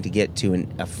trying to get to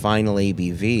a final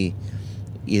ABV,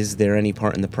 is there any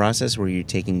part in the process where you're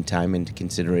taking time into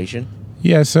consideration?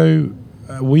 Yeah, so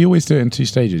we always do it in 2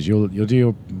 stages. You'll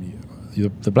do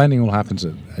the blending all happens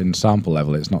in sample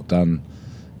level. It's not done.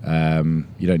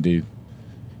 You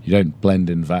don't blend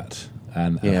in vat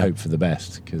and hope for the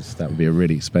best, because that would be a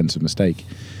really expensive mistake.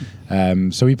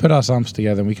 So we put our samples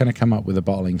together and we kind of come up with a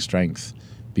bottling strength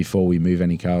before we move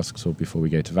any casks or before we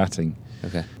go to vatting.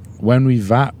 Okay. When we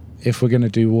vat, if we're going to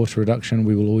do water reduction,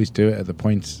 we will always do it at the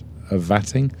point of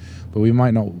vatting, but we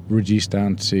might not reduce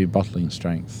down to bottling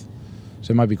strength.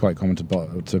 So it might be quite common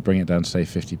to bring it down to, say,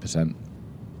 50%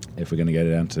 if we're going to get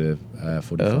it down to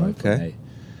 45. Oh, okay. 48.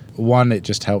 One, it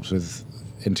just helps with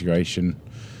integration.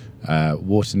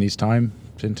 Water needs time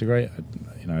to integrate.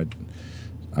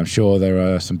 I'm sure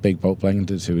there are some big bulk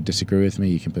blenders who would disagree with me.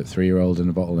 You can put 3-year-old in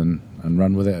a bottle and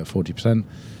run with it at 40%.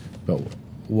 But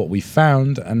what we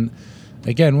found, and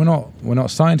again, we're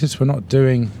not scientists, we're not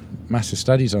doing massive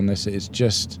studies on this. It's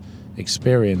just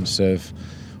experience of,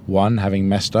 one, having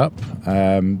messed up,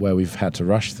 where we've had to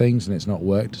rush things and it's not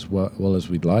worked as well as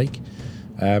we'd like.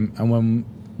 And when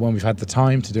we've had the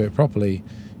time to do it properly,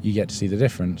 you get to see the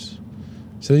difference.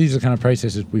 So these are the kind of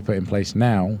processes we put in place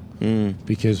now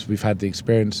because we've had the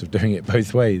experience of doing it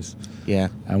both ways. Yeah.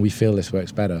 And we feel this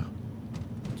works better.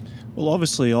 Well,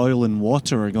 obviously oil and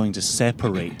water are going to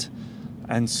separate.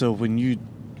 And so when you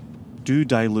do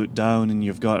dilute down and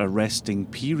you've got a resting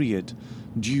period,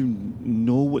 do you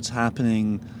know what's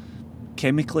happening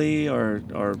chemically or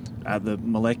at the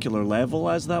molecular level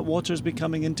as that water is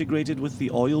becoming integrated with the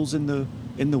oils in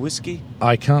the whiskey?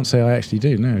 I can't say I actually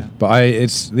do, no. But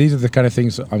these are the kind of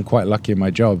things I'm quite lucky in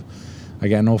my job. I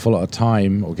get an awful lot of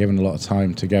time, or given a lot of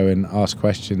time, to go and ask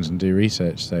questions and do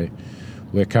research. So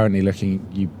we're currently looking,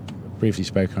 you briefly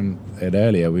spoke on it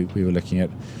earlier, we were looking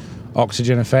at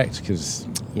oxygen effect, because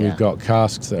we've got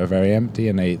casks that are very empty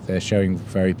and they're showing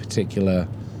very particular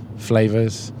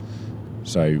flavors.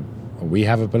 So we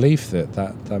have a belief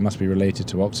that must be related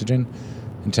to oxygen.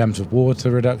 In terms of water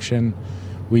reduction,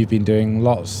 we've been doing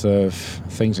lots of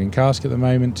things in cask at the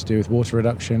moment to do with water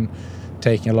reduction,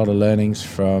 taking a lot of learnings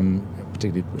from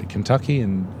particularly Kentucky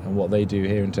and what they do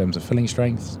here in terms of filling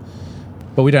strengths.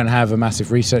 But we don't have a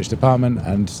massive research department,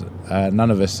 and none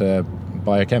of us are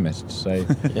biochemists. So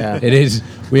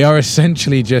we are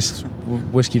essentially just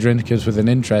whiskey drinkers with an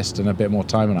interest and a bit more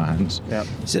time on our hands. Yeah.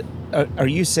 So are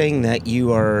you saying that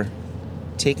you are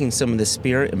taking some of the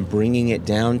spirit and bringing it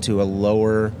down to a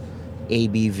lower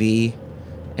ABV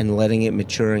and letting it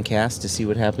mature in cask to see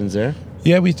what happens there?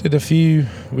 Yeah, we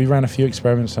ran a few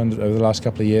experiments over the last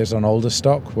couple of years on older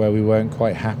stock where we weren't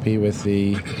quite happy with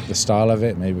the style of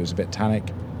it. Maybe it was a bit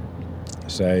tannic.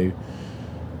 So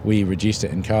we reduced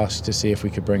it in cask to see if we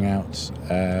could bring out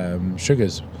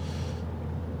sugars.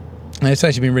 And it's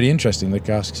actually been really interesting. The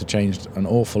casks have changed an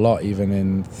awful lot, even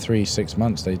in 3-6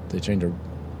 months. They changed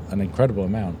an incredible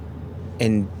amount.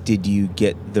 And did you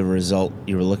get the result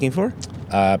you were looking for?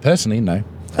 Personally, no.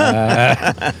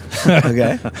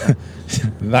 Okay.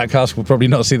 That cask will probably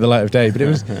not see the light of day, but it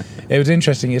was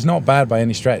interesting. It's not bad by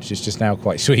any stretch. It's just now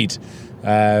quite sweet.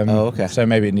 Okay. So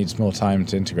maybe it needs more time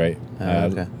to integrate.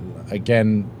 Okay.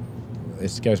 Again,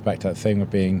 it goes back to that thing of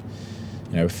being,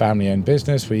 a family-owned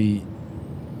business. We're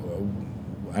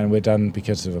done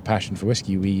because of a passion for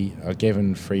whiskey. We are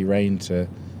given free rein to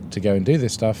go and do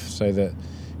this stuff, so that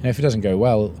if it doesn't go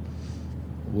well,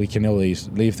 we can always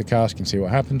leave the cask and see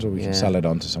what happens, or we can sell it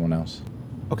on to someone else.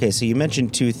 Okay, so you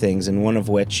mentioned 2 things, and one of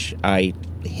which I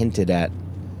hinted at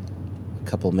a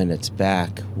couple minutes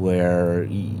back, where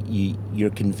you're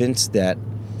convinced that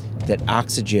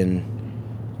oxygen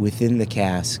within the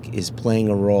cask is playing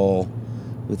a role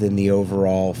within the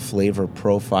overall flavor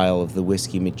profile of the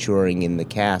whiskey maturing in the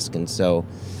cask. And so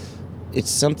it's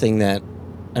something that,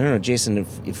 I don't know, Jason,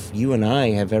 if you and I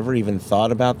have ever even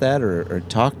thought about that or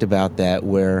talked about that,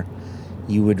 where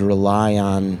you would rely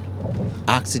on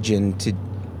oxygen to,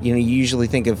 you usually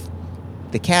think of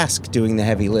the cask doing the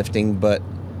heavy lifting, but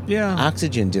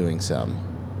oxygen doing some.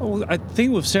 Well, I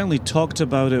think we've certainly talked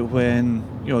about it when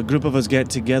a group of us get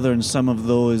together, and some of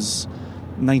those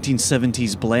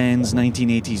 1970s blends,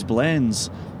 1980s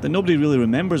blends that nobody really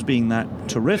remembers being that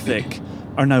terrific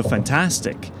are now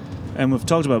fantastic. And we've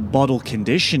talked about bottle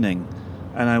conditioning,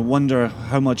 and I wonder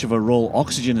how much of a role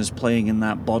oxygen is playing in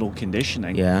that bottle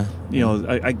conditioning. Yeah.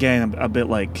 Again, a bit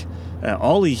like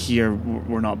Ollie here,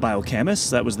 we're not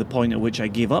biochemists. That was the point at which I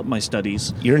gave up my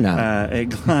studies. You're not. At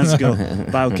Glasgow.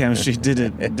 Biochemistry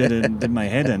did my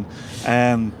head in.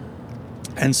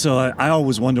 And so I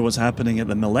always wonder what's happening at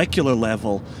the molecular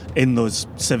level in those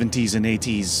 70s and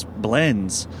 80s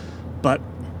blends. But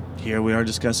here we are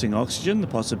discussing oxygen, the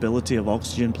possibility of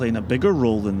oxygen playing a bigger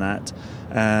role than that.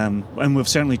 And we've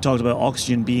certainly talked about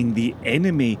oxygen being the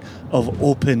enemy of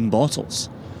open bottles.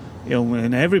 You know,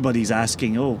 when everybody's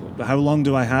asking, how long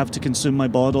do I have to consume my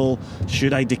bottle?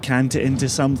 Should I decant it into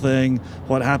something?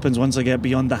 What happens once I get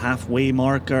beyond the halfway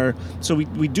marker? So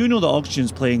we do know that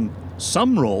oxygen's playing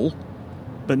some role,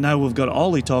 but now we've got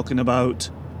Ollie talking about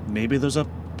maybe there's a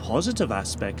positive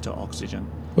aspect to oxygen.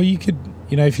 Well, you could,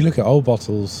 if you look at old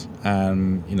bottles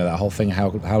and, that whole thing, how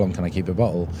long can I keep a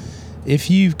bottle?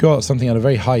 If you've got something at a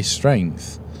very high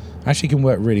strength, actually can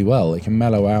work really well. It can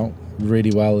mellow out really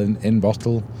well in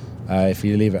bottle. If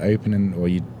you leave it open or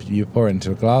you pour it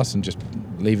into a glass and just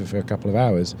leave it for a couple of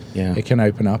hours, it can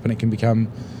open up and it can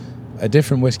become a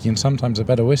different whiskey and sometimes a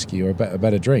better whiskey or a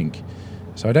better drink.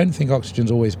 So I don't think oxygen's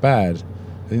always bad.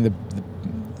 I think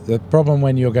the problem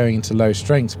when you're going into low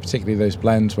strengths, particularly those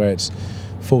blends where it's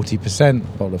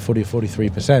 40%, or 40 or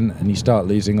 43%, and you start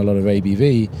losing a lot of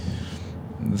ABV,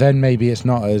 then maybe it's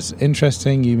not as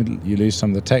interesting. You lose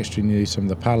some of the texture and you lose some of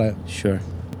the palate. Sure.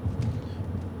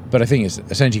 But I think it's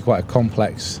essentially quite a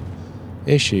complex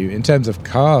issue. In terms of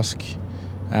cask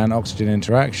and oxygen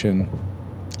interaction,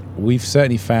 we've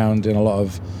certainly found in a lot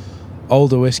of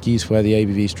older whiskies where the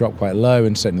ABVs drop quite low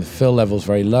and certainly the fill level's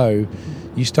very low,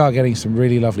 you start getting some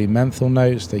really lovely menthol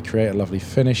notes. They create a lovely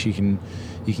finish. You can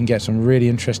get some really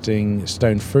interesting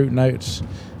stone fruit notes.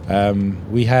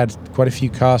 We had quite a few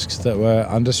casks that were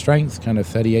under strength, kind of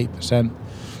 38%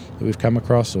 that we've come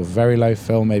across, or very low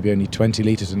fill, maybe only 20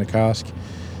 litres in a cask.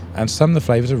 And some of the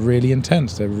flavours are really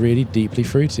intense. They're really deeply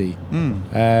fruity.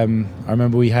 I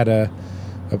remember we had a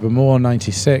Bowmore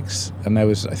 96, and there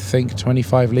was, I think,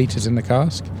 25 litres in the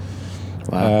cask.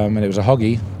 Wow. And it was a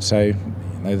hoggy, so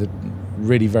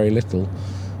really very little.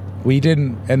 We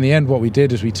didn't, in the end, what we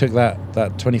did is we took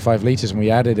that 25 litres and we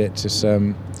added it to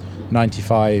some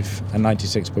 95 and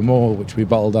 96 Bowmore, which we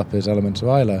bottled up as Elements of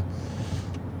Islay.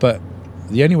 But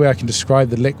the only way I can describe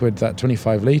the liquid, that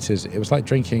 25 litres, it was like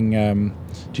drinking,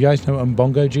 do you guys know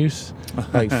Mbongo juice?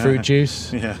 Like fruit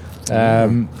juice? Yeah.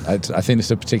 I think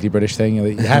it's a particularly British thing.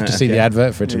 You have to see the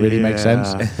advert for it to really make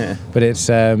sense. But it's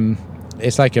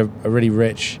like a really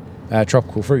rich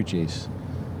tropical fruit juice,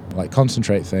 like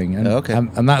concentrate thing.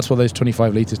 And that's what those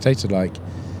 25 litres tasted like.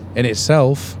 In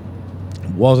itself,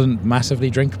 wasn't massively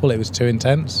drinkable. It was too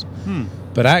intense.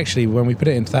 But actually, when we put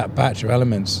it into that batch of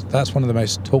Elements, that's one of the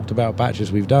most talked about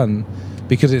batches we've done,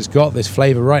 because it's got this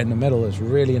flavour right in the middle. It's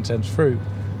really intense fruit,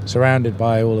 surrounded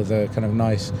by all of the kind of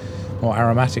nice, more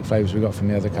aromatic flavours we got from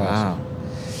the other casks. Wow.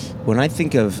 When I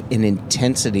think of an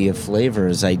intensity of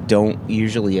flavors, I don't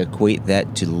usually equate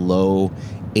that to low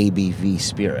ABV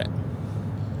spirit.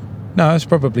 No, that's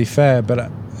probably fair, but I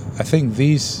think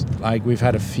these, like, we've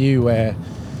had a few where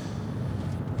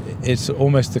it's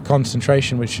almost the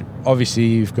concentration, which obviously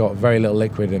you've got very little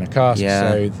liquid in a cask,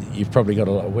 so you've probably got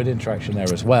a lot of wind interaction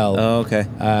there as well. Oh, okay.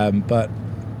 But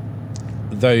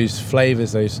those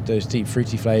flavours, those deep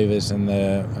fruity flavours, and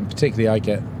particularly I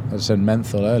get, as I said,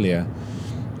 menthol earlier,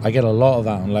 I get a lot of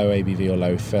that on low ABV or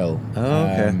low fill. Oh,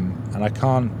 okay. And I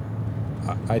can't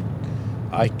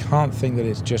think that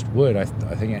it's just wood. I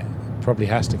think it probably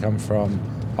has to come from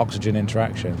oxygen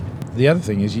interaction. The other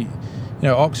thing is,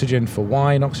 oxygen for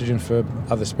wine, oxygen for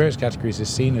other spirits categories is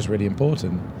seen as really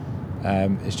important.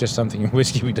 It's just something in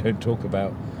whiskey we don't talk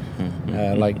about.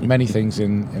 Like many things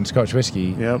in Scotch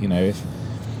whiskey,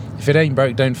 if it ain't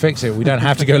broke, don't fix it. We don't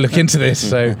have to go look into this.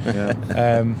 So,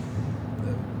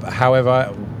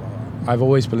 however, I've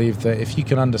always believed that if you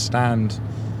can understand,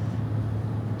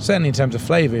 certainly in terms of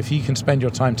flavour, if you can spend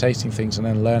your time tasting things and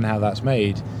then learn how that's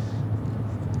made,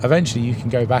 eventually you can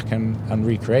go back and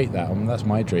recreate that. I mean, that's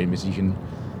my dream, is you can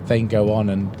then go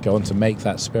on to make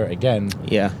that spirit again.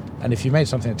 Yeah. And if you made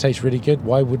something that tastes really good,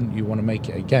 why wouldn't you want to make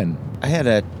it again? I had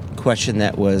a question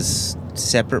that was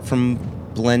separate from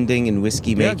blending and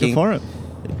whiskey making. Yeah, go for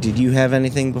it. Did you have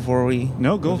anything before we...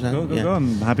 No, go.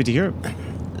 I'm happy to hear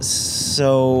it.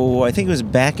 So I think it was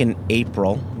back in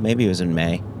April, maybe it was in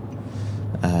May.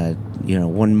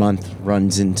 1 month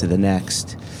runs into the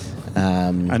next.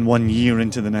 And 1 year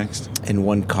into the next. And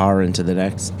one car into the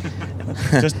next.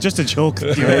 just a joke.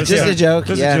 Just a joke,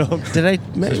 Just yeah. a joke. Did I...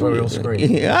 This is where we all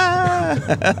scream.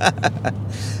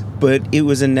 But it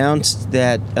was announced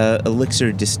that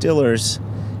Elixir Distillers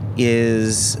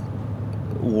is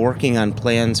working on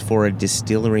plans for a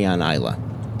distillery on Islay.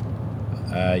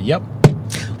 Yep.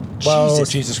 Well,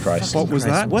 Jesus Christ. What was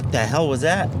that? What the hell was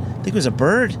that? I think it was a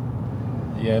bird.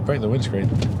 Yeah, break the windscreen.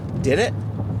 Did it?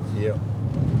 Yep.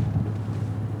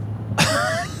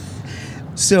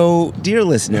 So, dear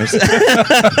listeners,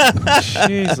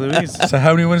 Jeez Louise. So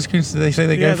how many windscreens do they say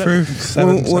they Yeah, go through?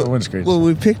 Seven windscreens. when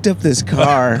we picked up this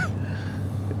car,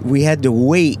 we had to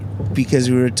wait because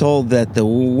we were told that the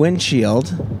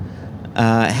windshield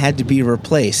had to be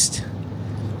replaced.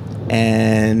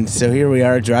 And so here we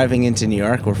are driving into New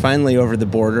York. We're finally over the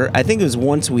border. I think it was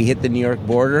once we hit the New York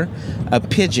border, a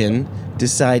pigeon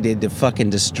decided to fucking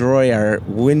destroy our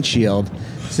windshield.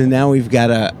 So now we've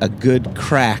got a good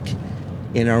crack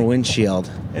in our windshield.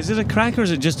 Is it a crack or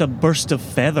is it just a burst of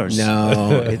feathers?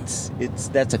 No,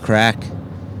 that's a crack.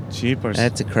 Jeepers.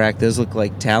 That's a crack. Those look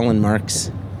like talon marks.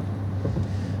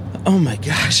 Oh my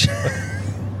gosh.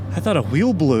 I thought a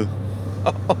wheel blew.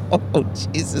 Oh,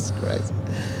 Jesus Christ.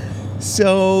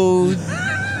 So,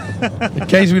 In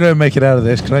case we don't make it out of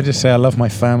this, can I just say I love my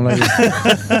family?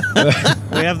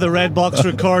 We have the red box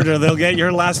recorder. They'll get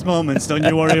your last moments. Don't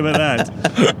you worry about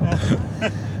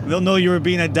that. They'll know you were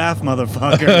being a daft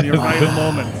motherfucker in your final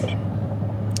moments.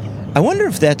 I wonder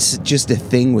if that's just a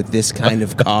thing with this kind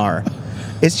of car.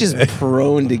 It's just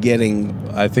prone to getting...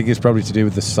 I think it's probably to do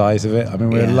with the size of it. I mean,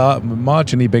 we're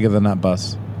marginally bigger than that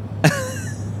bus.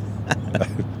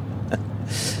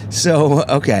 So,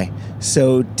 okay.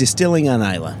 So, distilling on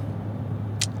Islay.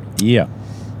 Yeah.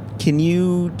 Can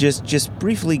you just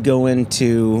briefly go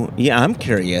into... Yeah, I'm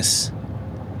curious.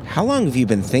 How long have you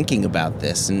been thinking about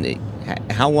this? And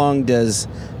how long does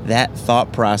that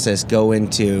thought process go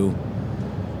into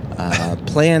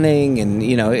planning?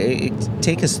 And,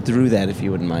 take us through that if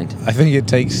you wouldn't mind. I think it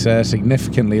takes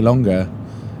significantly longer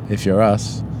if you're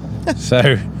us.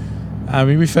 So, I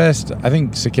mean, I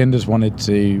think Sukhinder's wanted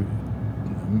to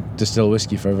distill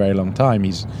whiskey for a very long time.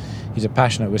 He's a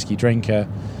passionate whiskey drinker.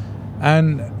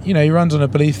 And, he runs on a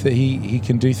belief that he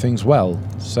can do things well.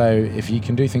 So if you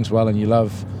can do things well and you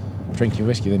love drinking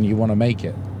whiskey, then you want to make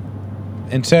it.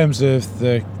 In terms of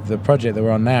the project that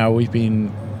we're on now, we've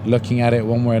been looking at it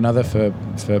one way or another for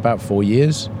about 4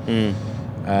 years.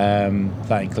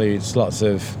 That includes lots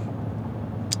of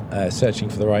searching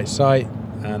for the right site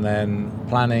and then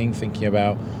planning, thinking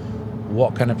about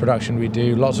what kind of production we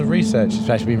do. Lots of research. It's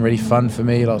actually been really fun for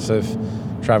me. Lots of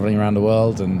traveling around the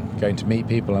world and going to meet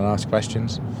people and ask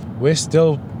questions. We're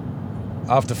still,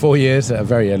 after 4 years, at a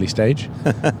very early stage.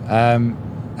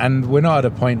 And we're not at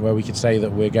a point where we could say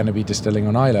that we're going to be distilling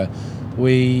on Islay.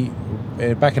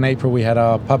 Back in April, we had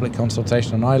our public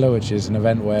consultation on Islay, which is an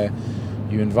event where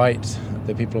you invite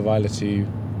the people of Islay to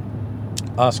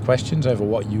ask questions over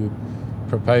what you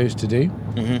propose to do.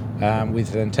 We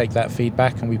then take that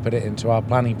feedback and we put it into our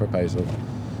planning proposal.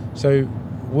 So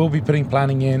we'll be putting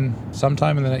planning in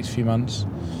sometime in the next few months,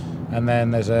 and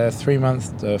then there's a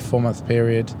 4-month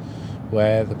period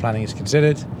where the planning is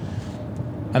considered,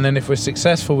 and then if we're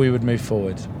successful we would move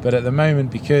forward. But at the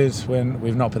moment, because when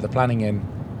we've not put the planning in,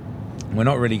 we're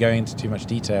not really going into too much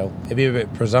detail. It'd be a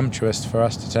bit presumptuous for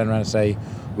us to turn around and say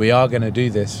we are going to do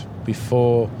this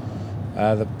before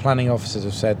the planning officers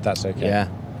have said that's okay. Yeah,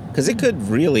 because it could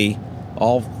really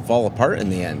all fall apart in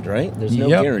the end, right? There's no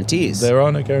guarantees. There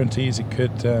are no guarantees. It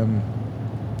could.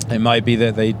 It might be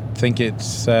that they think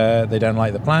it's they don't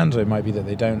like the plans, or it might be that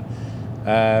they don't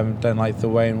like the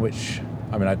way in which.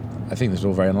 I mean, I think this is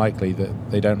all very unlikely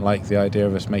that they don't like the idea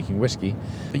of us making whiskey,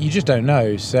 but you just don't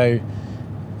know. So,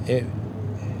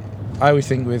 I always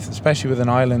think especially with an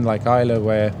island like Islay,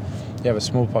 where you have a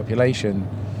small population,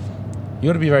 you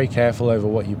got to be very careful over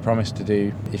what you promise to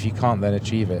do. If you can't then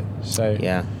achieve it. So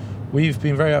yeah. We've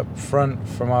been very upfront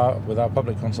with our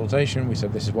public consultation. We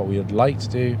said this is what we would like to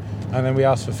do, and then we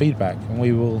asked for feedback. And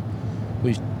we've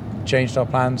changed our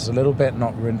plans a little bit,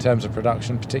 not in terms of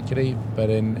production particularly, but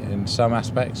in some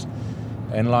aspects,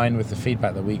 in line with the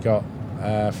feedback that we got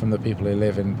from the people who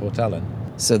live in Port Ellen.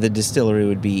 So the distillery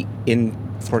would be in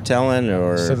Port Ellen,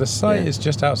 or so the site is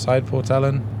just outside Port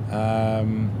Ellen.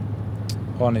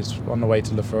 It's on the way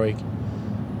to Laphroaig.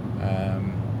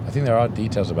 I think there are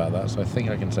details about that, so I think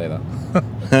I can say that.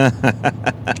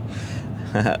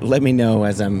 Let me know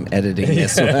as I'm editing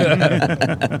this one.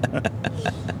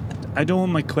 I don't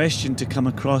want my question to come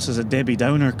across as a Debbie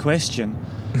Downer question.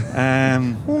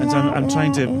 And so I'm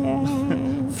trying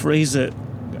to phrase it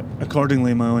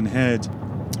accordingly in my own head.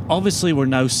 Obviously, we're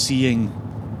now seeing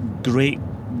great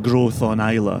growth on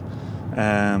Islay.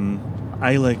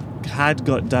 Islay had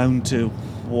got down to,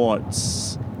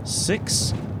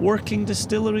 6 working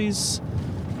distilleries,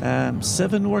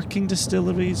 7 working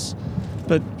distilleries,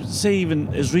 but say even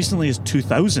as recently as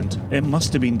 2000, it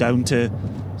must have been down to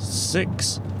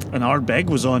 6, and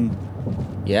Ardbeg was on.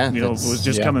 Yeah, was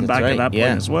just coming back at that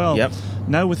point as well. Yep.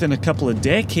 Now within a couple of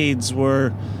decades,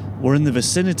 we're in the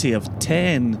vicinity of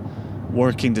 10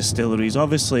 working distilleries.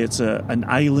 Obviously, it's an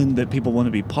island that people want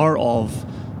to be part of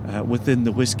within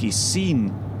the whiskey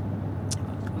scene.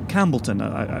 Campbellton,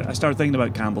 I started thinking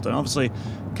about Campbellton. Obviously,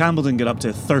 Campbellton got up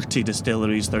to 30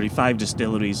 distilleries, 35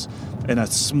 distilleries in a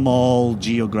small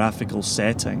geographical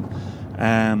setting.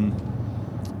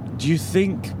 Do you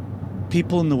think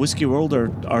people in the whiskey world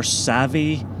are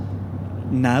savvy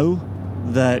now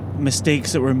that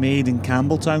mistakes that were made in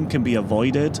Campbelltown can be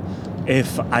avoided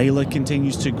if Islay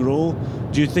continues to grow?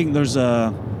 Do you think there's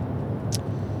a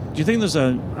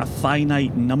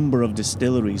finite number of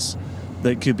distilleries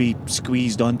that could be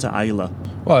squeezed onto Islay?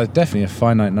 Well, it's definitely a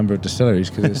finite number of distilleries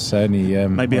because it's only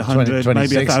maybe 100,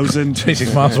 maybe 1,000,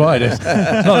 26 miles wide. It's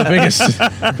not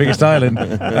the biggest island.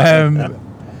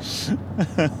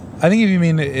 I think if you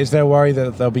mean, is there a worry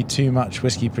that there'll be too much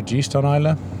whiskey produced on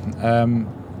Islay?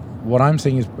 What I'm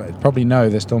saying is probably no.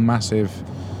 There's still massive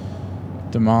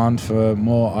demand for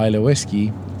more Islay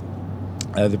whiskey.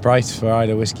 The price for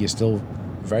Islay whiskey is still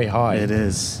very high. It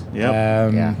is.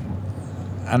 Yep.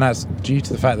 And that's due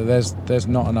to the fact that there's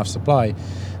not enough supply.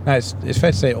 Now it's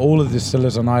fair to say all of the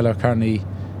distillers on Islay currently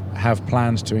have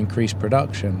plans to increase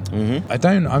production.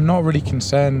 Mm-hmm. I'm not really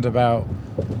concerned about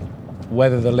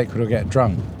whether the liquid will get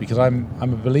drunk, because I'm a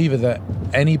believer that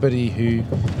anybody who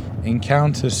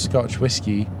encounters Scotch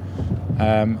whiskey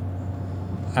and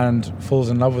falls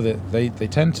in love with it, they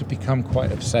tend to become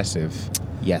quite obsessive.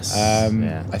 Yes.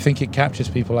 I think it captures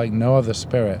people like no other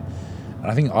spirit. And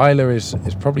I think Islay is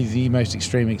probably the most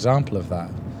extreme example of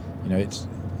that. You know, it's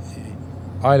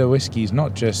Islay whiskey is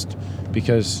not just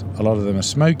because a lot of them are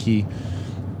smoky,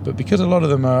 but because a lot of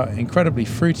them are incredibly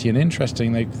fruity and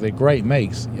interesting. They're great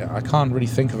makes. Yeah, I can't really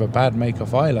think of a bad make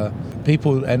off Islay.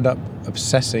 People end up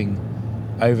obsessing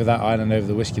over that island, over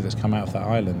the whiskey that's come out of that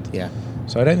island. Yeah.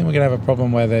 So I don't think we're going to have a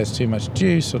problem where there's too much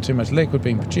juice or too much liquid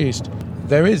being produced.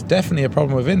 There is definitely a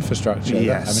problem with infrastructure.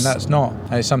 Yes. I mean, that's not.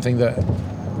 And it's something that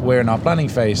we're in our planning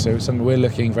phase, so it's something we're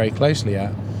looking very closely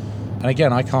at. And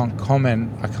again, I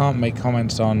can't make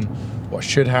comments on what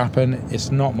should happen. It's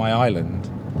not my island.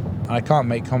 And I can't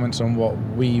make comments on what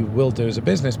we will do as a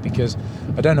business because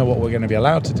I don't know what we're going to be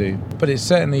allowed to do. But it's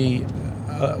certainly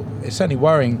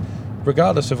worrying,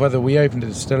 regardless of whether we opened a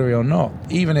distillery or not.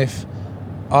 Even if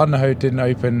Ardnahoe didn't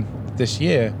open this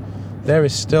year, there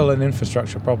is still an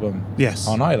infrastructure problem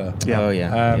on Islay. Yeah. Oh,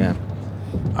 yeah.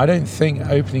 I don't think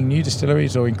opening new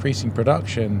distilleries or increasing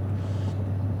production,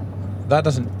 that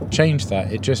doesn't change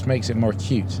that. It just makes it more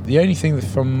acute. The only thing that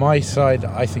from my side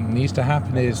I think needs to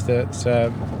happen is that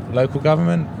local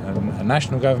government and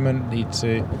national government need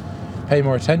to pay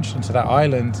more attention to that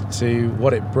island, to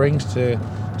what it brings to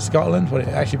Scotland, what it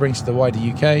actually brings to the wider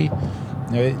UK.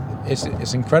 You know,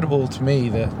 it's incredible to me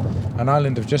that an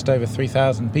island of just over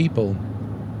 3,000 people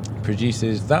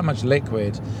produces that much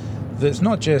liquid. That's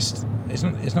not just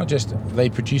it's not just they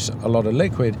produce a lot of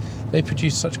liquid, they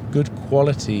produce such good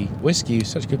quality whiskey,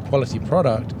 such good quality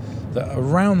product that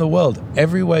around the world,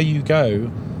 everywhere you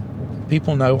go,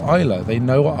 people know Islay. They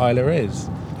know what Islay is.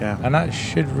 Yeah. And that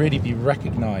should really be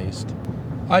recognised.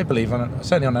 I believe,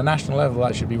 certainly on a national level,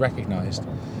 that should be recognised.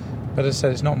 But as I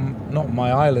said, it's not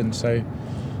my island, so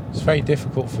it's very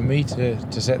difficult for me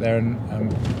to sit there and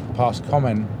pass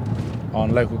comment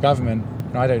on local government.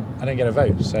 And I don't get a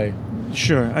vote, so.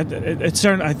 Sure, I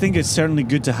think it's certainly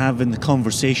good to have in the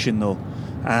conversation though,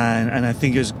 and I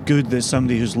think it's good that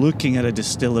somebody who's looking at a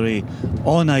distillery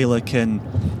on Islay can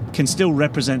still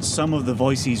represent some of the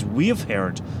voices we have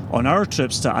heard on our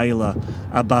trips to Islay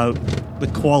about the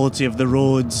quality of the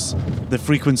roads, the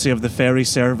frequency of the ferry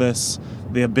service,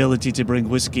 the ability to bring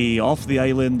whiskey off the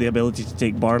island, the ability to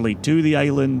take barley to the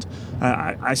island.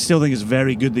 I still think it's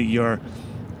very good that you're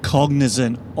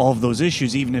cognizant of those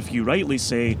issues, even if you rightly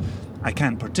say, I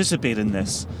can't participate in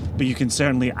this, but you can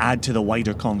certainly add to the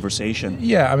wider conversation.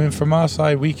 Yeah, I mean, from our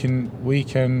side, we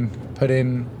can put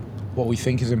in what we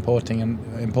think is important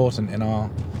in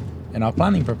our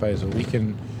planning proposal.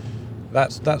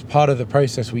 That's part of the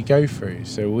process we go through.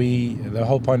 So the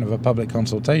whole point of a public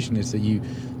consultation is that you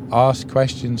ask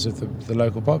questions of the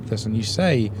local populace and you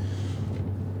say,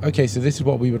 okay, so this is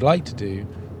what we would like to do.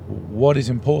 What is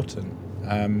important?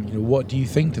 What do you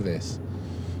think to this?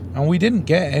 And we didn't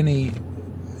get any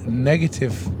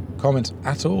negative comments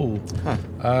at all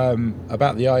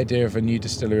about the idea of a new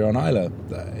distillery on Islay.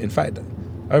 In fact,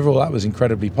 overall, that was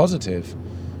incredibly positive.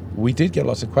 We did get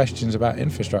lots of questions about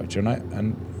infrastructure,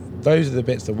 and those are the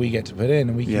bits that we get to put in,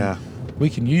 and we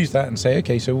can use that and say,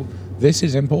 okay, so this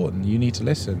is important. You need to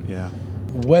listen. Yeah.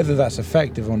 Whether that's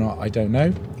effective or not, I don't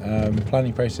know. The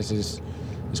planning process is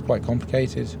quite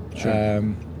complicated.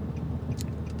 Sure.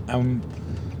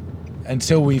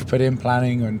 until we've put in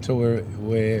planning, or until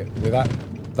we're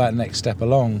that next step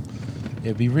along,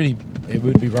 it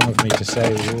would be wrong of me to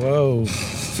say, whoa.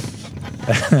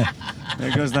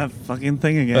 There goes that fucking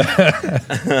thing again.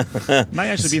 Might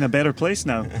actually be in a better place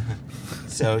now.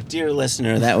 So, dear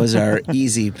listener, that was our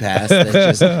Easy Pass that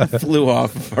just flew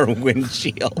off of our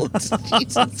windshield.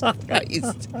 Jesus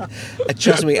Christ.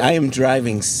 Trust me, I am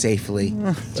driving safely,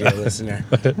 dear listener.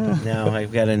 Now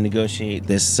I've got to negotiate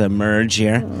this merge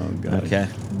here. Oh, God. Okay.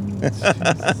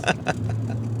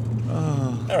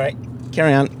 All right,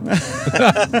 carry on.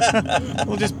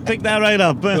 We'll just pick that right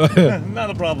up. Not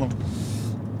a problem.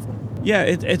 Yeah,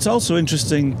 it's also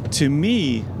interesting to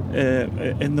me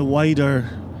in the wider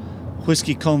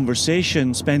whiskey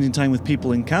conversation, spending time with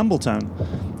people in Campbelltown.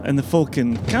 And the folk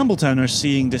in Campbelltown are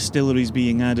seeing distilleries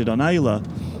being added on Islay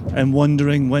and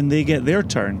wondering when they get their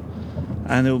turn.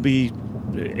 And it'll be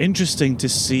interesting to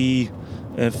see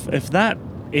if that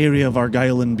area of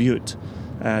Argyll and Bute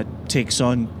takes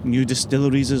on new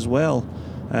distilleries as well.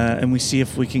 And we see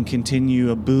if we can continue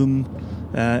a boom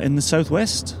in the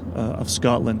southwest of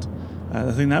Scotland.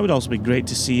 I think that would also be great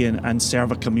to see and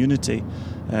serve a community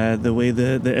the way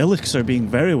the Illichs are being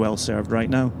very well served right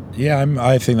now. Yeah,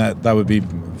 I think that would be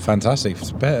fantastic,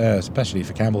 especially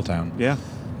for Campbelltown. Yeah.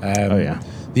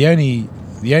 The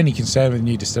only concern with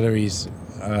new distilleries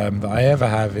that I ever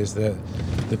have is that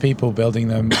the people building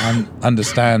them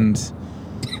understand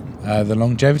the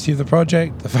longevity of the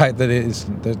project, the fact that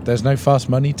there's no fast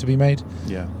money to be made.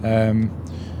 Yeah.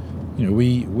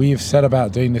 We have set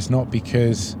about doing this not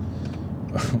because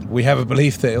we have a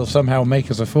belief that it'll somehow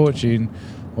make us a fortune,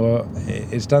 or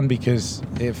it's done because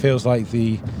it feels like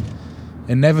the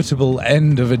inevitable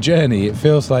end of a journey. It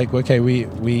feels like, okay,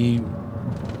 we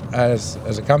as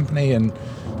a company, and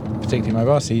particularly my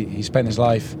boss, he spent his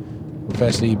life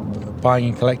firstly buying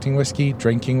and collecting whiskey,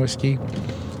 drinking whiskey.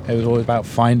 It was all about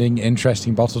finding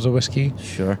interesting bottles of whiskey.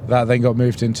 Sure. That then got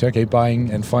moved into,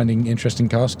 buying and finding interesting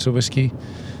casks of whiskey.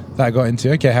 That got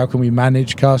into, how can we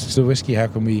manage casks of whiskey? How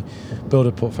can we build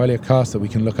a portfolio of casks that we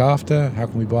can look after? How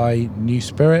can we buy new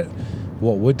spirit?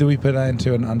 What wood do we put that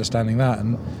into? And understanding that.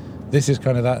 And this is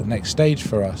kind of that next stage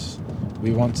for us.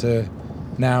 We want to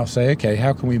now say,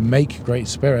 how can we make great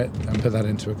spirit and put that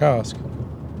into a cask?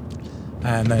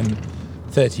 And then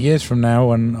 30 years from now,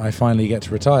 when I finally get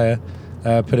to retire,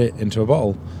 put it into a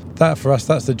bottle. That for us,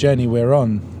 that's the journey we're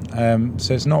on.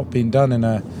 So it's not been done in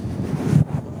a,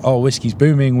 whiskey's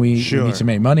booming, we need to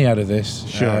make money out of this.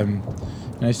 Sure.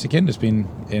 Stickinder's been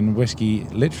in whiskey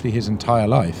literally his entire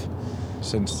life.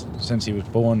 Since he was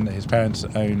born, his parents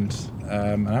owned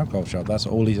an alcohol shop. That's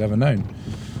all he's ever known.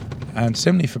 And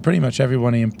similarly, for pretty much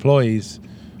everyone he employs,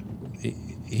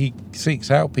 he seeks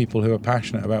out people who are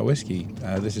passionate about whiskey.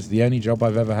 This is the only job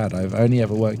I've ever had. I've only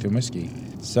ever worked in whiskey.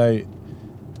 So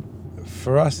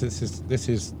for us, this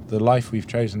is the life we've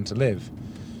chosen to live.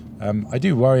 I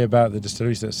do worry about the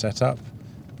distilleries that are set up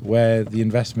where the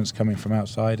investment's coming from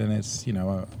outside, and it's,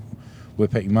 we're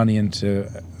putting money into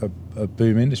a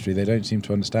boom industry. They don't seem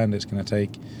to understand it's going to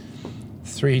take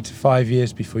 3 to 5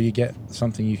 years before you get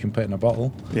something you can put in a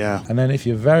bottle. Yeah. And then if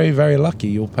you're very, very lucky,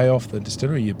 you'll pay off the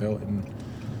distillery you built in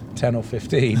 10 or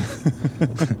 15.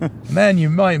 And then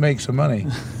you might make some money.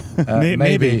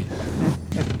 Maybe.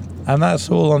 And that's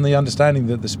all on the understanding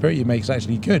that the spirit you make is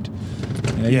actually good.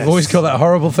 You've always got that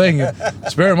horrible thing.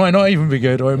 Spirit might not even be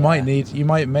good, or you might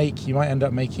end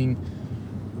up making,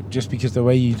 just because the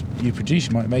way you produce,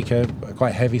 you might make a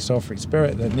quite heavy sulfuric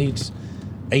spirit that needs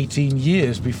 18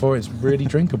 years before it's really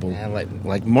drinkable. Yeah,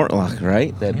 like Mortlach,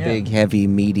 right? That big, heavy,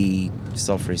 meaty,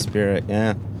 sulfury spirit.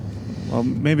 Yeah. Well,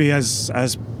 maybe as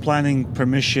planning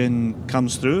permission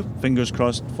comes through, fingers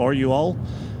crossed for you all,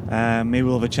 maybe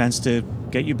we'll have a chance to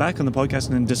get you back on the podcast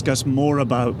and discuss more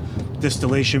about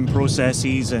distillation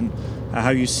processes and how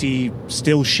you see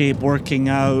still shape working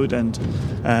out and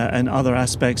other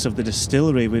aspects of the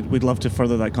distillery. We'd love to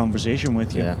further that conversation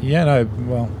with you.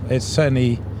 It's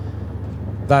certainly,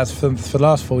 that's for the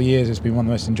last 4 years, it's been one of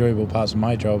the most enjoyable parts of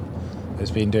my job,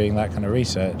 has been doing that kind of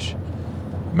research.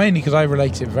 Mainly because I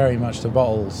relate it very much to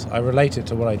bottles. I relate it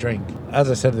to what I drink. As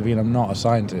I said at the beginning, I'm not a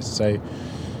scientist, so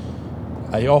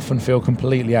I often feel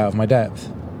completely out of my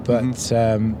depth. But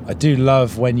I do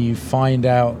love when you find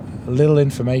out little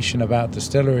information about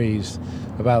distilleries,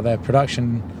 about their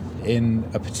production in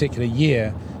a particular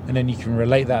year, and then you can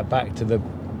relate that back to the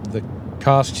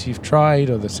casks you've tried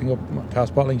or the single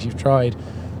cask bottlings you've tried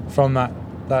from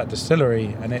that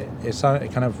distillery, and it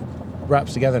kind of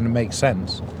wraps together and it makes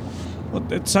sense.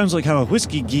 Well, it sounds like how a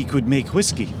whiskey geek would make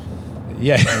whiskey.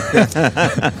 Yeah.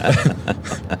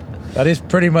 That is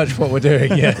pretty much what we're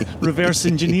doing, yeah. Reverse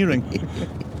engineering.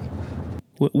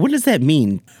 What does that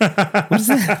mean? What is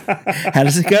that? How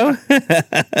does it go?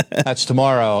 That's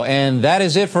tomorrow. And that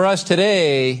is it for us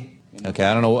today. Okay,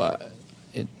 I don't know.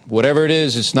 Whatever it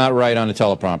is, it's not right on the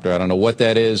teleprompter. I don't know what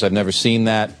that is. I've never seen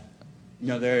that.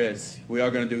 No, there it is. We are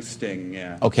going to do Sting,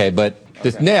 yeah. Okay, but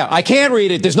now I can't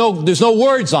read it. There's no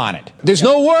words on it. There's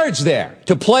no words there.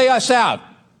 To play us out.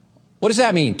 What does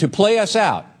that mean? To play us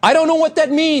out. I don't know what that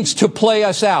means, to play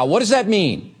us out. What does that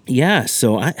mean? Yeah,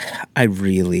 so I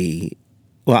really,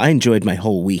 well, I enjoyed my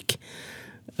whole week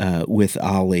with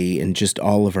Ollie and just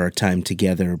all of our time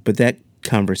together. But that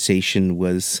conversation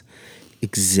was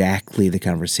exactly the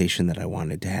conversation that I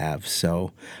wanted to have.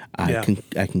 So I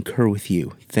concur with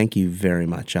you. Thank you very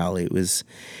much, Ollie. It was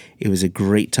a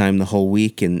great time the whole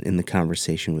week, and the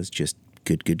conversation was just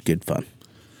good fun.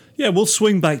 Yeah, we'll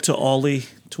swing back to Ollie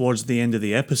towards the end of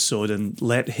the episode and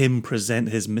let him present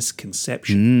his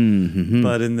misconception. Mm-hmm.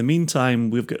 But in the meantime,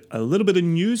 we've got a little bit of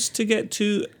news to get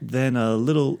to, then a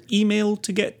little email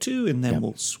to get to, and then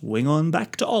we'll swing on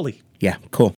back to Ollie. Yeah,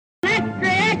 cool. Extra,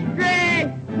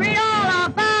 extra! Read all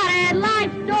about it!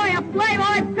 Life story of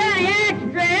Playboy Penny!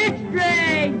 Extra, extra!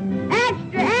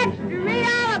 Extra, extra! Read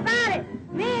all about it!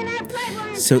 Me and that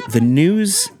Playboy... So the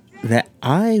news that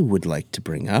I would like to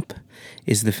bring up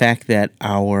is the fact that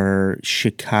our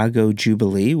Chicago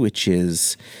Jubilee, which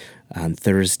is on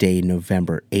Thursday,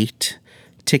 November 8th,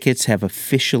 tickets have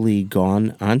officially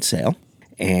gone on sale.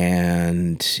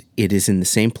 And it is in the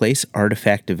same place,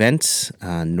 Artifact Events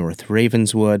on North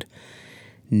Ravenswood.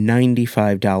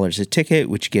 $95 a ticket,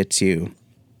 which gets you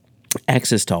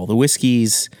access to all the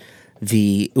whiskeys.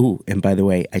 And by the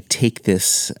way, I take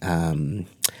this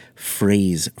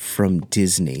phrase from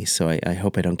Disney, so I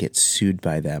hope I don't get sued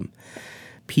by them.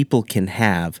 People can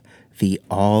have the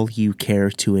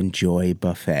all-you-care-to-enjoy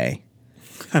buffet.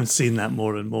 I'm seeing that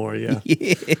more and more, yeah.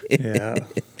 Yeah.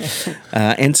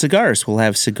 And cigars. We'll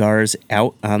have cigars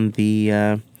out on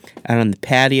the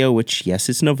patio, which, yes,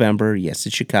 it's November. Yes,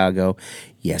 it's Chicago.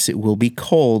 Yes, it will be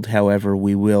cold. However,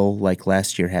 we will, like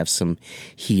last year, have some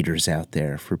heaters out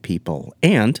there for people.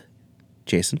 And,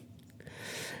 Jason,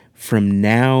 from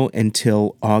now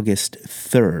until August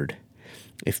 3rd,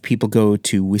 if people go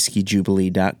to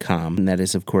whiskeyjubilee.com, and that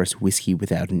is, of course, whiskey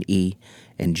without an E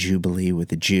and Jubilee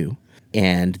with a Jew,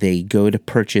 and they go to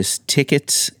purchase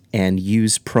tickets and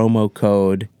use promo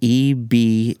code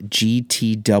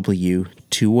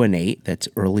EBGTW218, that's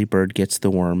Early Bird Gets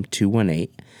the Worm 218,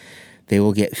 they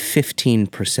will get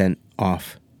 15%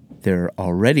 off their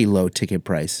already low ticket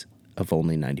price of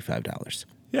only $95.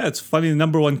 Yeah, it's funny. The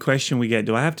number one question we get,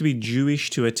 do I have to be Jewish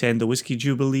to attend the Whiskey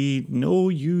Jubilee? No,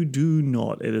 you do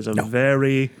not. It is a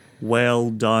very well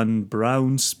done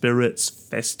brown spirits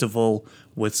festival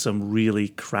with some really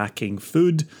cracking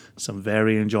food, some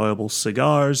very enjoyable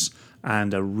cigars,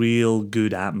 and a real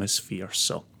good atmosphere.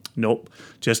 So, nope.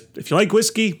 Just, if you like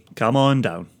whiskey, come on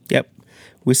down. Yep.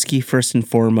 Whiskey first and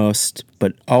foremost,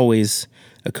 but always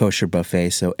a kosher buffet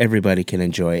so everybody can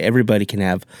enjoy. Everybody can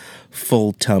have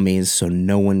full tummies so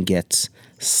no one gets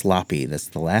sloppy. That's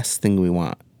the last thing we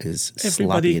want is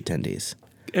sloppy attendees.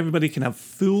 Everybody can have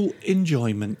full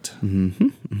enjoyment. Mm-hmm.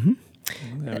 Mm-hmm.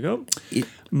 There we go.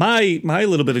 My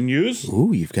little bit of news.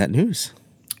 Ooh, you've got news.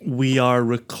 We are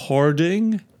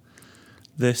recording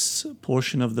this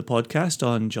portion of the podcast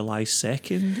on July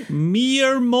 2nd.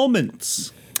 Mere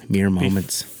moments.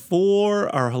 Before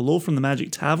our Hello from the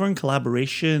Magic Tavern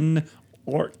collaboration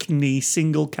Orkney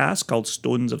single cast called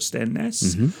Stones of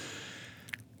Stenness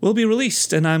will be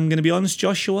released. And I'm going to be honest,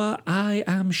 Joshua, I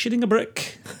am shitting a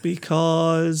brick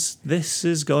because this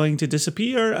is going to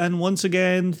disappear. And once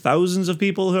again, thousands of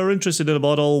people who are interested in a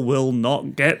bottle will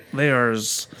not get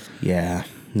theirs. Yeah,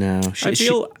 no. I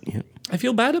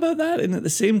feel bad about that. And at the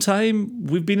same time,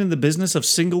 we've been in the business of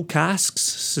single casks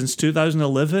since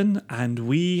 2011, and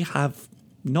we have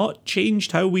not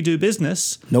changed how we do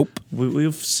business. Nope.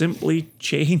 We've simply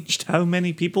changed how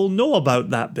many people know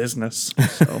about that business.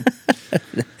 So,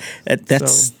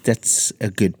 that's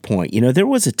a good point. You know, there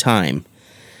was a time,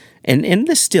 and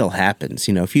this still happens.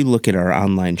 You know, if you look at our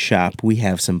online shop, we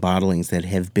have some bottlings that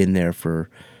have been there for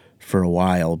a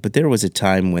while. But there was a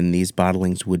time when these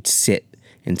bottlings would sit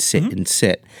and sit and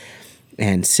sit.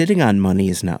 And sitting on money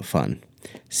is not fun.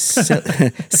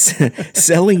 Selling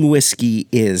whiskey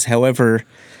is, however,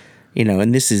 you know,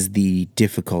 and this is the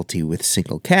difficulty with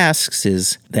single casks,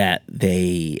 is that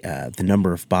the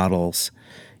number of bottles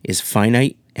is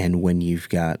finite, and when you've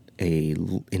got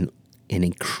an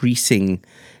increasing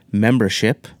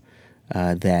membership,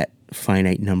 that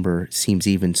finite number seems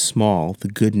even small. The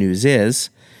good news is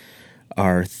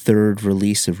our third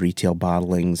release of retail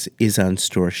bottlings is on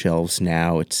store shelves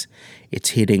now. It's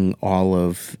hitting all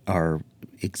of our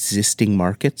existing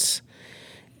markets,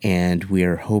 and we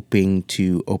are hoping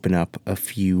to open up a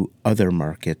few other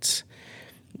markets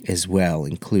as well,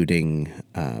 including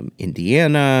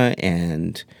Indiana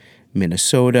and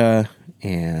Minnesota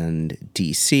and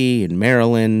DC and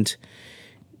Maryland.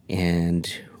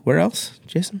 And where else,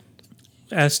 Jason?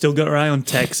 Still got our eye on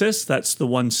Texas. That's the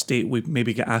one state we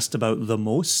maybe get asked about the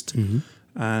most.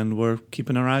 And we're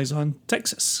keeping our eyes on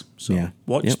Texas. So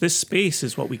watch this space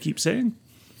is what we keep saying.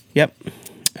 Yep.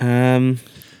 And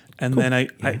then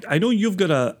I know you've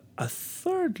got a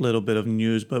third little bit of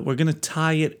news, but we're going to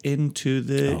tie it into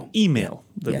the email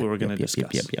that we were going to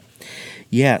discuss.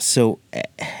 Yeah, so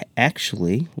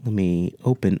actually, let me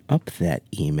open up that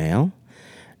email.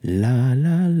 La,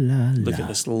 la, la, Look at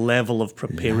this level of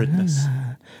preparedness. La,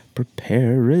 la,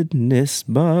 preparedness,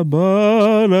 ba,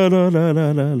 ba, la, la, la,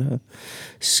 la, la, la.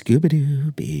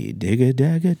 Scooby-doo, be digga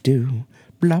dagga doo,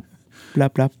 blop,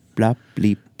 blop, blop, blop,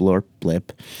 bleep, blorp,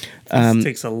 blip. This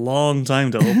takes a long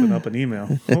time to open up an email.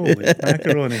 Holy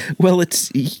macaroni. Well,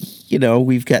 it's, you know,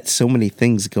 we've got so many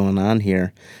things going on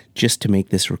here just to make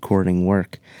this recording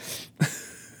work.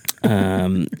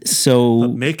 So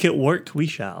But make it work, we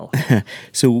shall.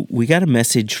 So we got a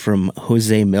message from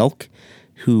Jose Milk,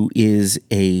 who is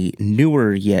a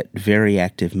newer yet very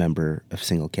active member of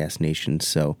Singlecast Nation.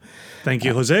 So Thank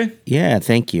you, Jose. yeah,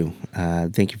 thank you.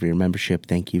 Thank you for your membership.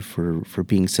 Thank you for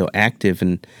being so active.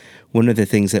 And one of the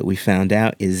things that we found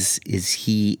out is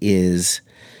he is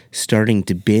starting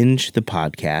to binge the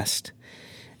podcast.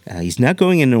 He's not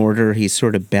going in order. He's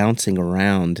sort of bouncing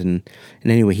around. And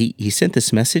anyway, he sent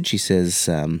this message. He says,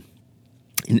 in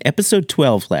episode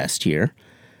 12 last year,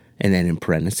 and then in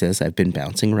parentheses, I've been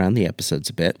bouncing around the episodes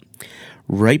a bit.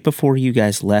 Right before you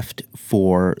guys left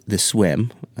for the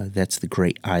swim, that's the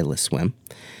Great Isla swim,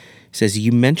 he says,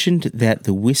 you mentioned that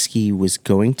the whiskey was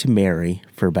going to marry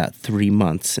for about 3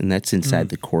 months, and that's inside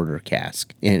the quarter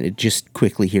cask. And just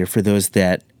quickly here, for those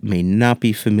that may not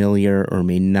be familiar or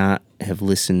may not have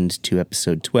listened to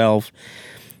episode 12,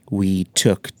 we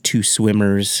took 2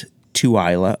 swimmers to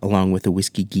Isla along with a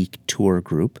Whiskey Geek tour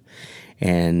group,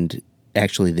 and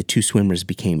actually the 2 swimmers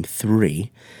became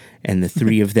 3, and the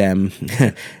 3 of them...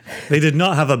 They did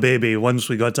not have a baby once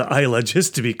we got to Isla,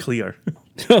 just to be clear.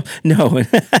 No,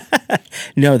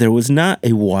 no, there was not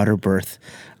a water birth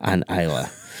on Isla.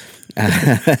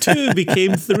 2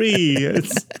 became 3.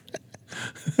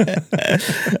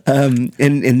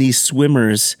 And these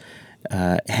swimmers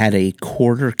had a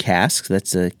quarter cask.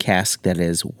 That's a cask that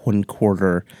is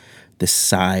 1/4 the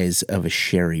size of a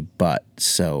sherry butt.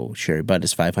 So sherry butt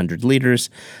is 500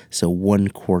 liters. So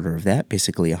 1/4 of that,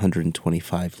 basically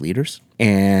 125 liters.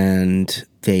 And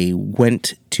they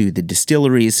went to the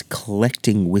distilleries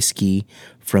collecting whiskey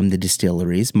from the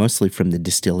distilleries, mostly from the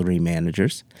distillery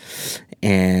managers,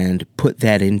 and put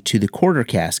that into the quarter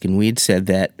cask. And we had said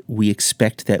that we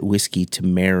expect that whiskey to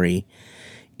marry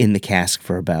in the cask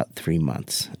for about 3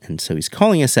 months. And so he's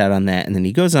calling us out on that. And then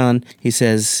he goes on, he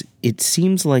says, it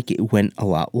seems like it went a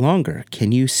lot longer.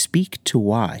 Can you speak to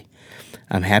why?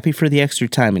 I'm happy for the extra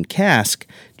time in cask,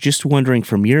 just wondering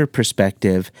from your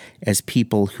perspective as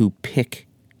people who pick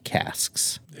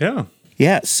casks. Yeah.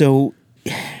 Yeah, so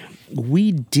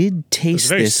we did taste It's a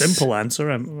very this. simple answer.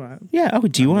 I'm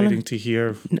Do you want waiting to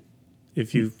hear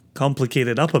if you complicate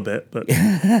it up a bit, but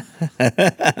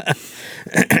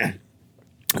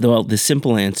Well, the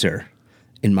simple answer,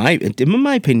 in my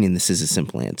opinion, this is a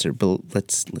simple answer. But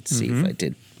let's see if I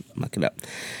did muck it up.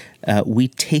 We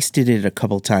tasted it a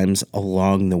couple times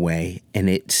along the way, and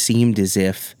it seemed as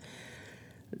if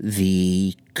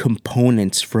the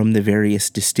components from the various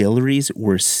distilleries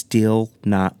were still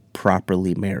not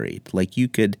properly married. Like you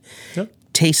could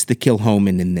taste the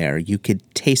Kilchoman in there, you could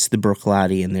taste the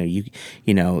Bruichladdich in there,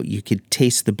 you could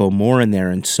taste the Bowmore in there,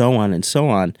 and so on and so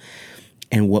on.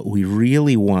 And what we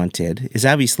really wanted is,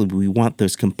 obviously we want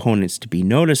those components to be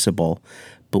noticeable,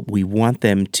 but we want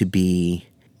them to be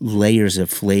layers of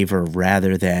flavor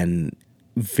rather than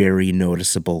very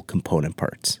noticeable component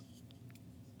parts.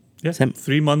 yeah,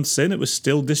 3 months in, it was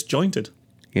still disjointed.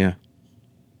 Yeah.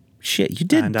 Shit, you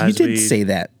did say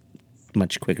that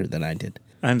much quicker than I did.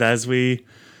 And as we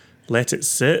let it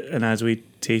sit and as we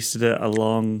tasted it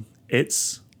along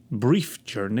its brief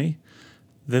journey,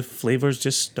 the flavors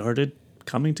just started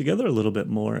coming together a little bit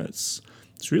more. It's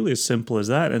really as simple as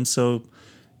that. And so,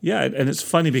 yeah, and it's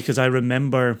funny because I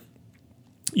remember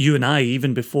you and I,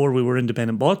 even before we were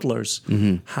independent bottlers,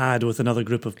 had with another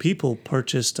group of people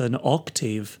purchased an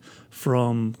Octave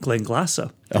from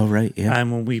Glenglassaugh. Oh, right, yeah.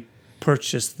 And when we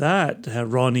purchased that,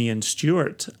 Ronnie and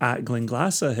Stuart at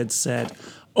Glenglassaugh had said,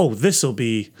 oh, this will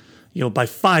be, by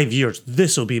 5 years,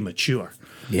 this will be mature.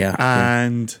 Yeah.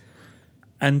 And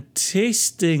And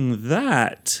tasting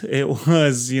that, it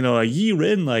was, a year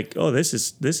in, like, oh, this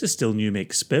is still New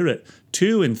Make Spirit.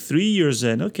 2 and 3 years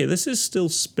in, okay, this is still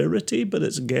spirity, but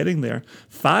it's getting there.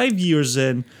 5 years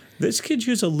in, this could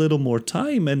use a little more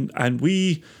time. And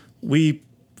we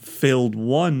filled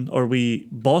we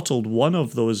bottled one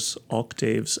of those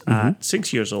octaves at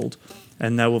 6 years old.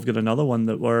 And now we've got another one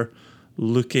that we're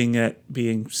looking at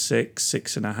being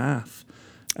 6.5.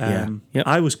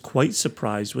 I was quite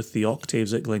surprised with the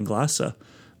octaves at Glenglassa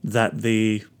that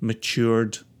they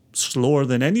matured slower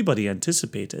than anybody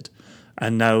anticipated.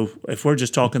 And now, if we're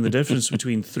just talking the difference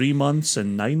between 3 months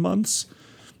and 9 months,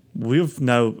 we've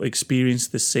now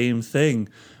experienced the same thing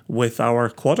with our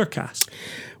quarter cask.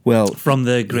 Well, from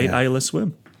the Great Isle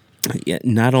Swim. Yeah,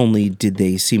 not only did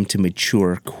they seem to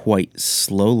mature quite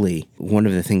slowly, one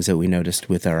of the things that we noticed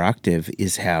with our octave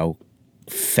is how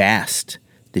fast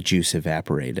the juice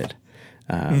evaporated.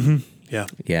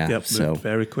 Yeah. So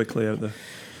very quickly out there,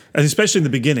 and especially in the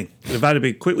beginning, it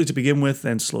evaporated quickly to begin with,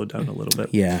 then slowed down a little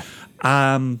bit. Yeah.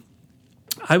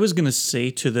 I was going to say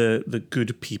to the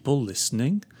good people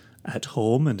listening at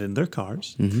home and in their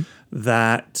cars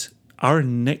that our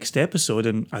next episode,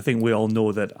 and I think we all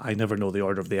know that I never know the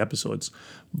order of the episodes,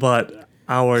 but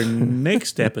our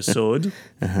next episode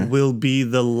will be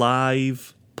the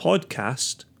live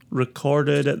podcast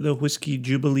recorded at the Whiskey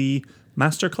Jubilee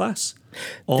Masterclass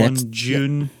on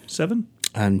June 7.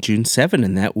 On June 7,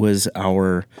 and that was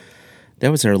our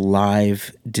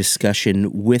live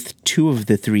discussion with 2 of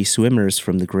the 3 swimmers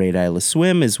from the Great Isle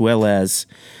Swim, as well as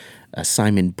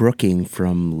Simon Brooking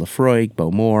from Laphroaig,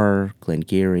 Bowmore,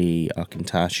 Glengarry,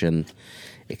 Auchentoshan,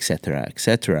 etc.,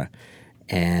 etc.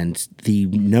 And the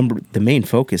main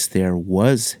focus there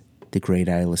was the Great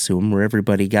Isle Swim, where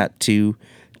everybody got to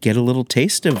get a little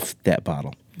taste of that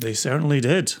bottle. They certainly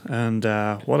did, and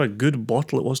what a good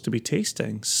bottle it was to be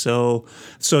tasting. So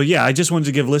yeah, I just wanted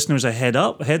to give listeners a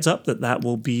heads up that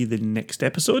will be the next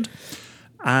episode,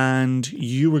 and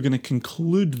you were going to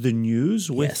conclude the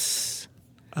news with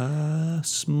a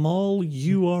small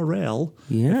URL.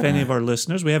 Yeah. If any of our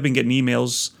listeners, we have been getting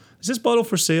emails. Is this bottle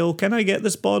for sale? Can I get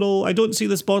this bottle? I don't see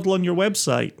this bottle on your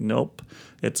website. Nope,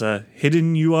 it's a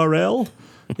hidden URL.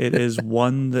 It is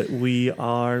one that we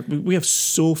have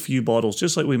so few bottles,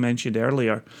 just like we mentioned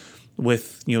earlier,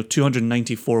 with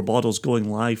 294 bottles going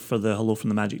live for the Hello from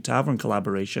the Magic Tavern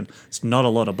collaboration. It's not a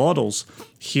lot of bottles.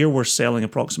 Here we're selling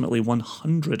approximately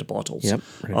 100 bottles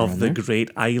of the Great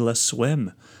Isle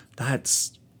Swim.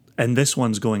 And this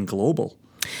one's going global.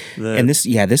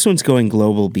 This one's going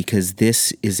global because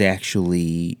this is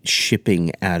actually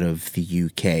shipping out of the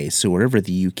UK. So wherever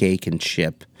the UK can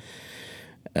ship,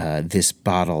 this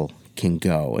bottle can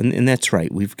go. And that's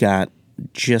right. We've got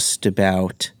just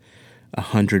about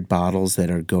 100 bottles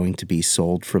that are going to be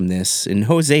sold from this. And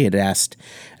Jose had asked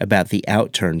about the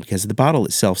outturn because the bottle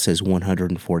itself says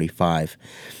 145.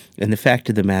 And the fact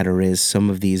of the matter is some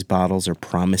of these bottles are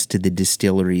promised to the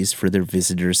distilleries for their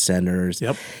visitor centers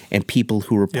and people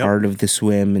who are part of the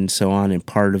swim and so on and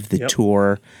part of the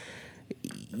tour.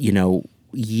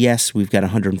 Yes, we've got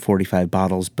 145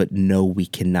 bottles, but no, we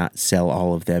cannot sell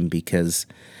all of them because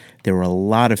there were a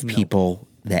lot of people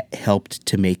that helped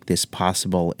to make this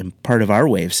possible. And part of our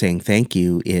way of saying thank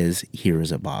you is here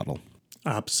is a bottle.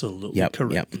 Absolutely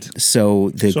correct.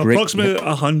 So approximately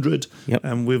 100,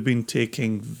 and we've been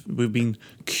curating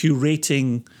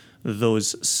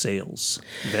those sales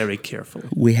very carefully.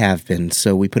 We have been.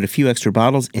 So we put a few extra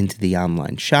bottles into the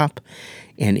online shop.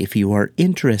 And if you are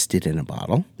interested in a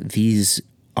bottle, these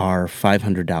are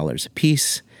 $500 a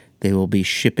piece. They will be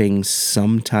shipping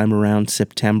sometime around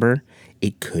September.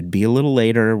 It could be a little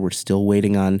later. We're still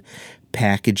waiting on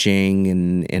packaging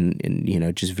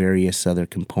and just various other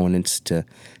components to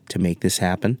make this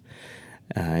happen.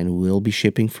 And we'll be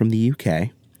shipping from the UK.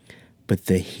 But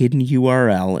the hidden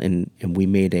URL, and we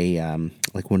made a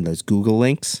like one of those Google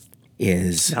links,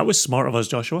 is... That was smart of us,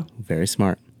 Joshua. Very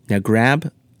smart. Now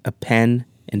grab a pen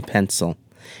and pencil.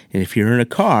 And if you're in a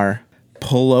car,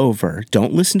 pull over.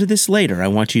 Don't listen to this later. I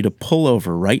want you to pull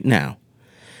over right now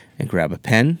and grab a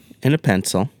pen and a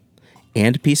pencil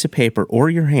and a piece of paper or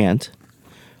your hand,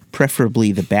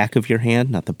 preferably the back of your hand,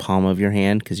 not the palm of your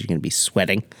hand, because you're going to be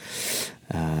sweating.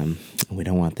 We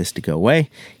don't want this to go away.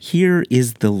 Here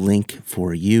is the link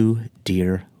for you,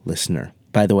 dear listener.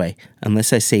 By the way,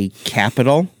 unless I say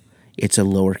capital, it's a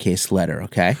lowercase letter,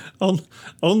 okay?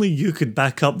 Only you could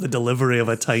back up the delivery of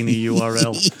a tiny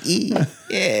URL.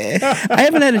 I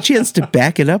haven't had a chance to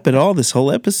back it up at all this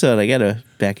whole episode. I got to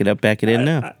back it in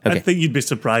now. Okay. I think you'd be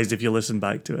surprised if you listen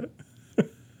back to it.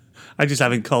 I just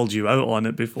haven't called you out on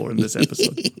it before in this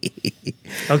episode.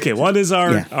 Okay, what is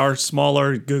our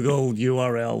smaller Google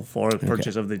URL for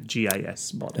purchase of the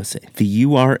GIS model? Let's see. The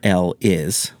URL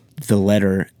is the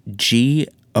letter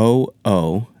GOO.GL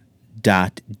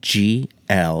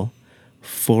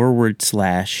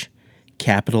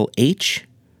 /H,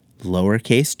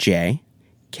 lowercase j,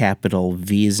 capital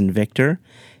V as in Victor,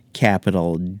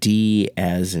 capital D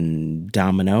as in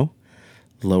Domino,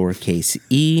 lowercase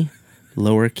e,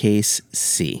 lowercase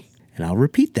c. And I'll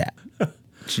repeat that.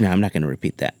 No, I'm not going to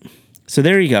repeat that. So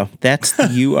there you go. That's the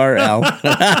URL.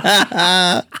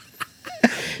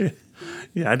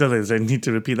 Yeah, I don't think there's any need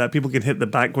to repeat that. People can hit the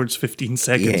backwards 15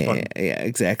 seconds button. Yeah,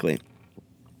 exactly.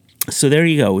 So there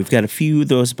you go. We've got a few of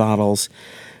those bottles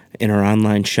in our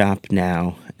online shop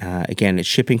now. Again, it's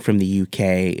shipping from the UK.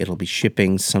 It'll be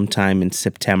shipping sometime in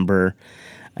September.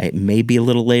 It may be a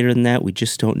little later than that. We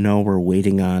just don't know. We're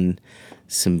waiting on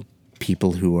some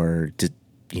people who are,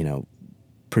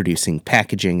 producing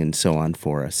packaging and so on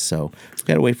for us. So we've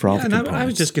got to wait for all the components. I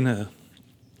was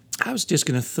just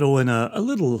gonna throw in a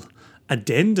little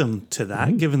addendum to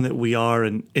that, given that we are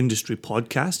an industry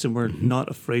podcast and we're not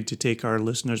afraid to take our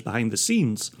listeners behind the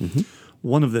scenes.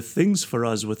 One of the things for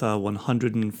us with a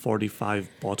 145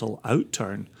 bottle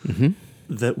outturn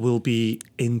that will be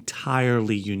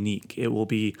entirely unique. It will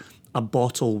be a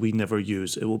bottle we never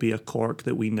use. It will be a cork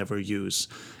that we never use.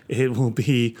 It will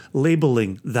be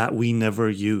labeling that we never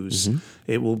use.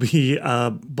 It will be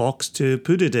a box to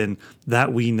put it in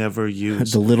that we never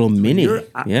use. The little mini,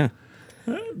 yeah.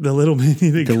 The little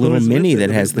mini. The little mini that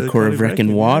has the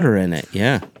Corvrecken water in it,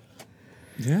 yeah.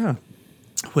 Yeah.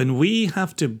 When we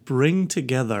have to bring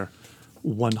together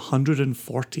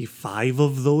 145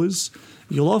 of those,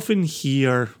 you'll often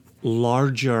hear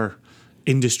larger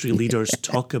industry leaders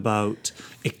talk about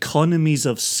economies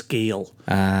of scale.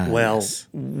 Yes.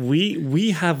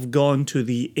 We have gone to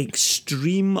the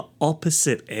extreme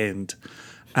opposite end.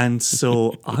 And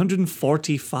so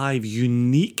 145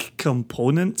 unique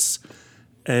components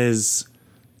is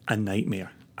a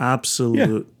nightmare.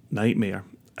 Absolute nightmare.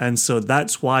 And so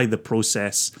that's why the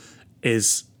process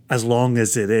is as long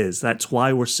as it is. That's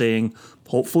why we're saying,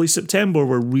 hopefully September,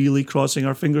 we're really crossing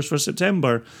our fingers for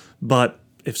September. But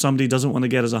if somebody doesn't want to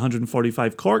get us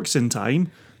 145 corks in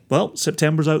time, well,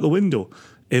 September's out the window.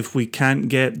 If we can't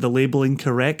get the labeling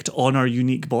correct on our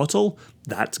unique bottle,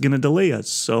 that's going to delay us.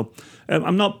 So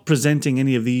I'm not presenting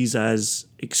any of these as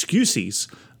excuses.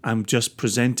 I'm just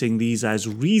presenting these as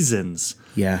reasons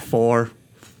for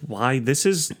why this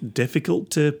is difficult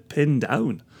to pin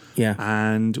down. Yeah.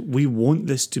 And we want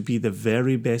this to be the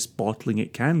very best bottling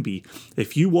it can be.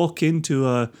 If you walk into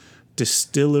a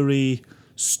distillery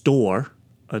store,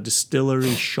 a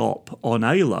distillery shop on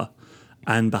Islay,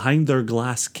 and behind their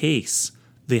glass case,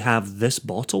 they have this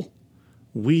bottle,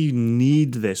 we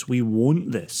need this. We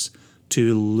want this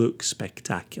to look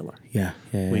spectacular.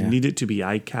 We need it to be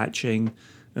eye-catching.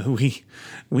 We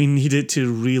need it to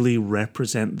really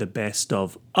represent the best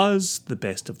of us, the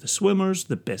best of the swimmers,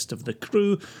 the best of the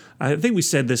crew. I think we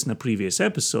said this in a previous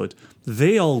episode.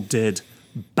 They all did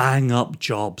bang-up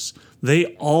jobs. They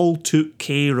all took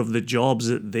care of the jobs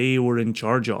that they were in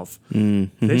charge of.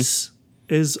 This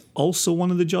is also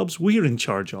one of the jobs we're in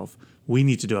charge of. We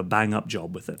need to do a bang-up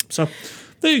job with it. So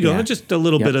there you go. Just a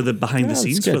little bit of the behind the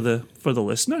scenes for the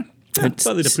listener. I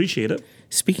thought they'd appreciate it.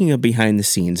 Speaking of behind the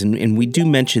scenes, and we do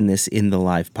mention this in the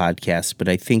live podcast, but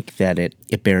I think that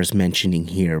it bears mentioning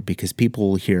here because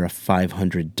people will hear a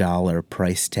 $500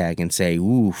 price tag and say,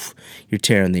 oof, you're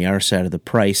tearing the arse out of the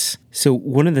price. So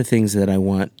one of the things that I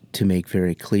want to make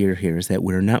very clear here is that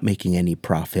we're not making any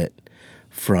profit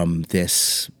from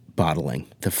this bottling.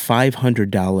 The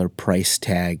 $500 price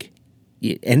tag,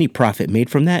 any profit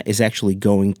made from that is actually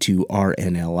going to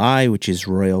RNLI, which is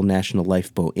Royal National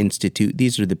Lifeboat Institute.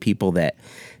 These are the people that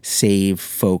save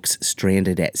folks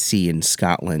stranded at sea in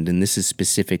Scotland, and this is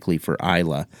specifically for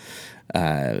Islay.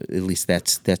 At least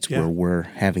that's where we're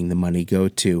having the money go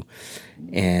to.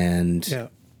 And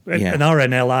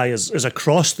RNLI is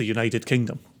across the United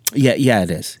Kingdom. Yeah, it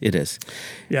is. It is.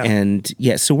 Yeah. And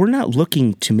so we're not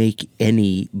looking to make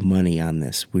any money on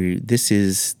this. This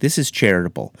is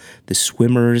charitable. The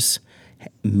swimmers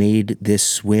made this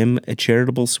swim a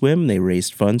charitable swim. They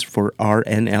raised funds for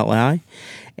RNLI,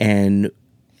 and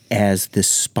as the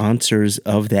sponsors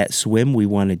of that swim, we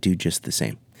want to do just the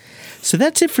same. So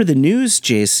that's it for the news,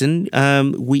 Jason.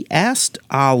 We asked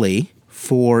Ollie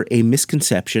for a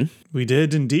misconception. We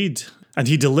did indeed. And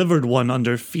he delivered one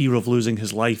under fear of losing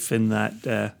his life in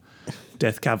that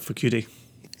death cab for Cutie.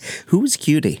 Who was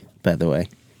Cutie, by the way,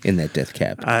 in that death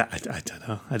cab? I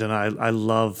don't know. I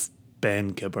love Ben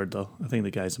Gibbard, though. I think the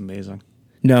guy's amazing.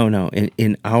 No.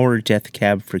 In our death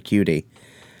cab for Cutie,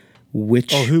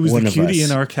 which who was one the of cutie us?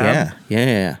 in our cab?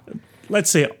 Yeah. Let's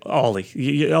say Ollie.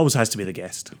 It always has to be the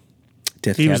guest.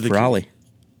 Death He cab was the for cutie. Ollie.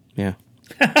 Yeah.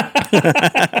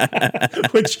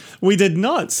 Which we did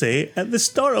not say at the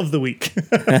start of the week.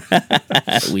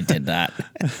 We did not.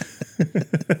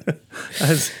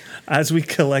 As we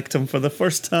collect them for the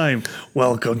first time.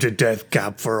 Welcome to Death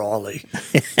Cab for Ollie.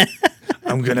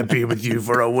 I'm going to be with you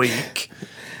for a week.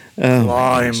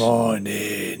 Climb on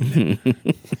in.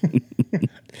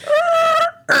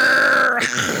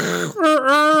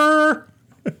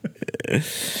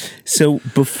 So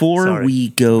before Sorry. we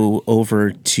go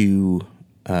over to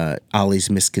Ollie's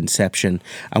misconception,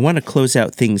 I want to close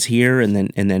out things here, and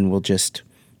then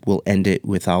we'll end it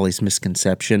with Ollie's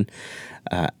misconception.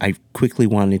 I quickly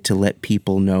wanted to let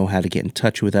people know how to get in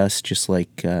touch with us, just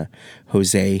like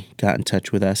Jose got in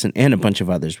touch with us, and a bunch of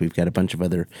others. We've got a bunch of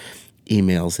other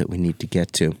emails that we need to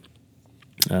get to.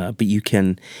 But you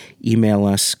can email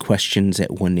us questions at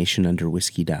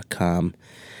onenationunderwhiskey.com.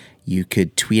 You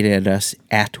could tweet at us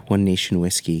at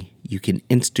onenationwhiskey. You can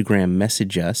Instagram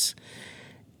message us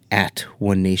at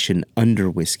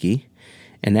onenationunderwhiskey.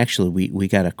 And actually, we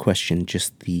got a question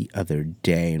just the other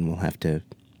day, and we'll have to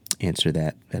answer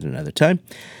that at another time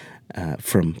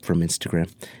from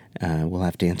Instagram. We'll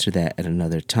have to answer that at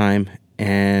another time.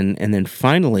 And then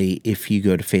finally, if you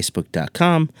go to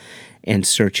facebook.com and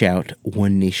search out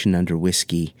One Nation Under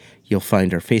Whiskey, you'll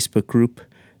find our Facebook group.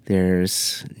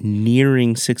 There's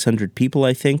nearing 600 people,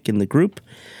 I think, in the group.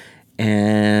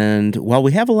 And while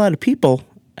we have a lot of people,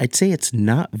 I'd say it's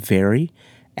not very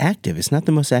active. It's not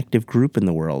the most active group in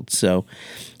the world. So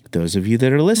those of you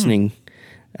that are listening,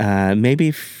 maybe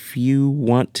if you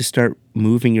want to start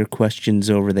moving your questions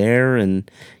over there and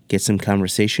get some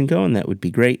conversation going, that would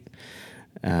be great.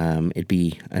 It'd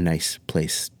be a nice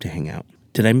place to hang out.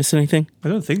 Did I miss anything? I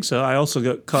don't think so. I also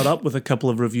got caught up with a couple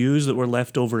of reviews that were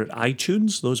left over at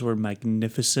iTunes. Those were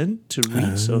magnificent to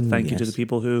read. So thank you to the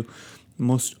people who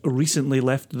most recently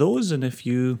left those. And if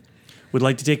you would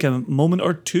like to take a moment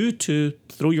or two to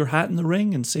throw your hat in the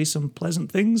ring and say some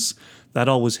pleasant things, that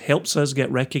always helps us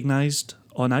get recognized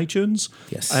on iTunes.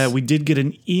 Yes. We did get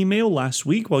an email last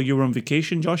week while you were on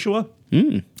vacation, Joshua.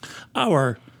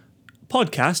 Our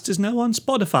podcast is now on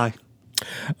Spotify.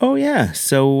 Oh, yeah.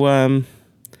 So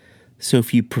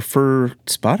if you prefer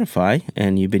Spotify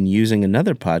and you've been using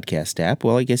another podcast app,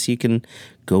 well, I guess you can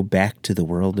go back to the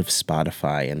world of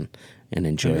Spotify and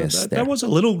enjoy us there. That was a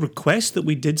little request that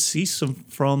we did see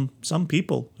from some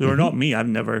people who are not me. I've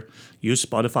never used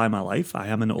Spotify in my life. I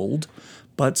am an old.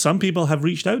 But some people have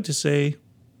reached out to say,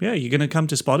 yeah, you're going to come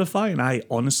to Spotify? And I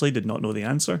honestly did not know the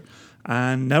answer.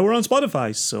 And now we're on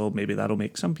Spotify, so maybe that'll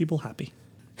make some people happy.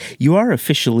 You are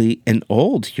officially an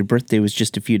old. Your birthday was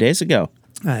just a few days ago.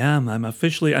 I am. I'm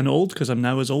officially an old because I'm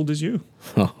now as old as you.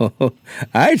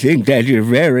 I think that you're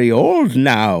very old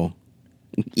now.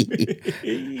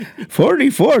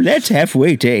 44, that's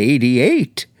halfway to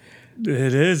 88.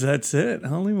 It is. That's it.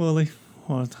 Holy moly.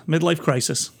 What? Midlife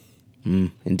crisis.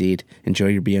 Indeed. Enjoy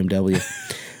your BMW.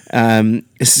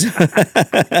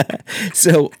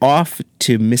 So off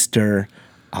to Mr.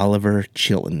 Oliver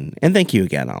Chilton. And thank you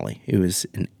again, Ollie. It was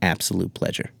an absolute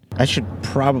pleasure. I should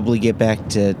probably get back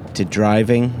to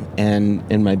driving,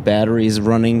 and my battery is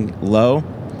running low.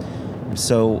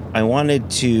 So I wanted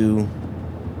to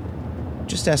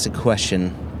just ask a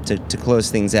question to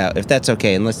close things out, if that's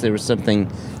okay, unless there was something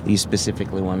you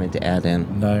specifically wanted to add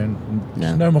in. No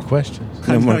more questions.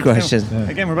 No more questions.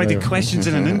 Again, we're back to questions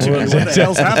in an interview. What the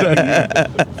hell's happening?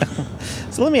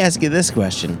 So let me ask you this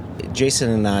question. Jason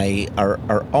and I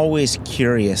are always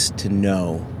curious to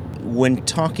know, when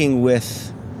talking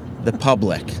with the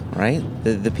public, right?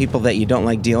 The people that you don't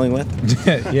like dealing with.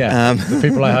 Yeah, the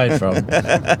people I hide from.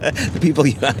 The people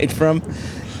you hide from.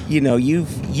 You know,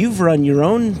 you've run your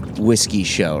own whiskey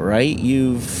show, right?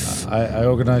 I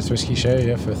organised a whiskey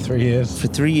show, for 3 years. For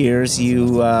 3 years,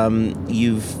 you've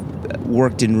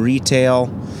worked in retail.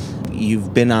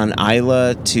 You've been on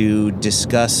Isla to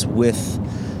discuss with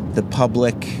the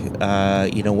public,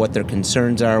 what their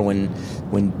concerns are when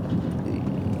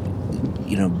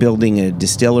building a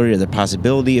distillery, or the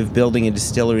possibility of building a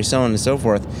distillery, so on and so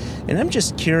forth. And I'm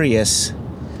just curious,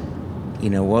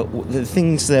 what the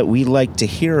things that we like to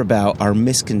hear about are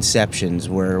misconceptions,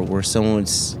 where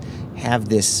someone's have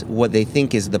this, what they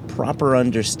think is the proper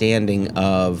understanding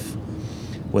of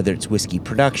whether it's whiskey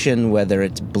production, whether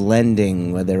it's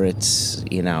blending, whether it's,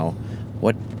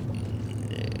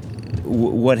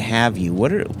 what have you.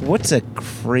 What's a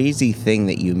crazy thing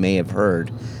that you may have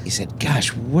heard? You said,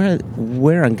 gosh,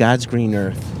 where on God's green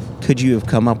earth could you have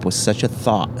come up with such a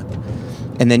thought?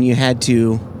 And then you had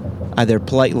to either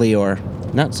politely or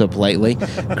not so politely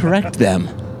correct them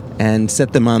and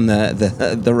set them on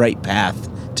the right path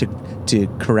to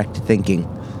correct thinking.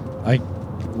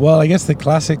 I guess the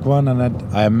classic one, and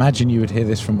I imagine you would hear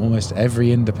this from almost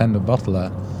every independent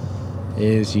bottler,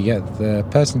 is you get the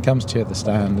person comes to you at the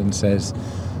stand and says,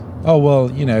 oh, well,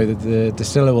 the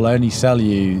distiller will only sell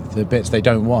you the bits they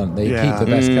don't want. They keep the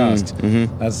best cask.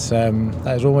 Mm-hmm.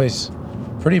 That is always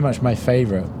pretty much my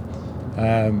favourite.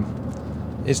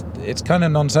 It's kind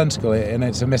of nonsensical, and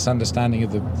it's a misunderstanding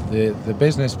of the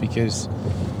business, because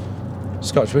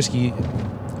Scotch whisky,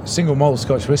 single malt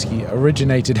Scotch whisky,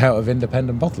 originated out of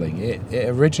independent bottling. It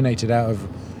originated out of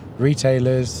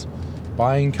retailers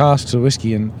buying casks of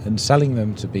whisky and selling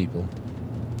them to people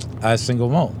as single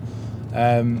malt.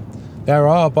 There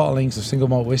are bottlings of single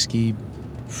malt whisky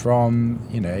from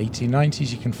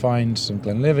 1890s. You can find some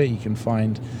Glenlivet, you can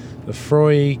find the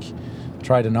Freud,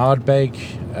 tried an Ardbeg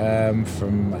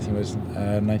from I think it was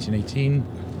 1918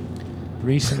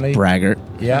 recently. Braggart.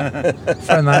 Yeah,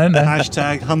 throwing that in there.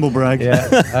 Hashtag humble brag.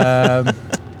 Yeah,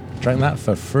 drank that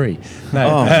for free. No.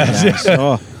 Oh, gosh.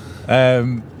 Oh.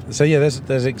 So yeah,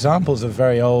 there's examples of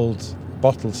very old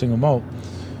bottled single malt,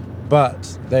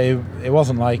 but it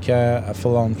wasn't like a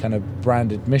full-on kind of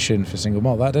branded mission for single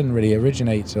malt. That didn't really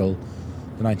originate till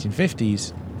the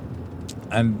 1950s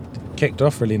and kicked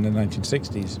off really in the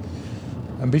 1960s.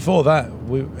 And before that,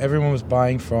 everyone was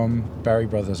buying from Berry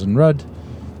Brothers and Rudd,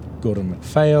 Gordon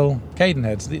MacPhail,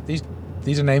 Cadenheads.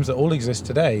 These are names that all exist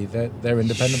today. They're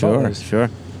independent bottlers. Sure.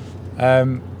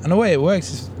 And the way it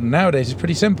works is nowadays is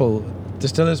pretty simple.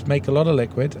 Distillers make a lot of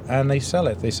liquid and they sell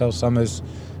it. They sell some as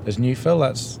new fill.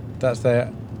 That's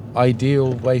their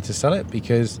ideal way to sell it,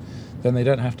 because then they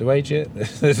don't have to age it.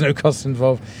 There's no cost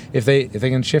involved. If they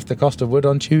can shift the cost of wood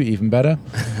onto you, even better.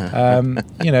 And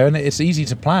it's easy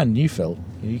to plan new fill.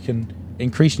 You can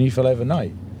increase new fill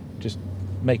overnight. Just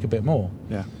make a bit more.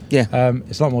 Yeah.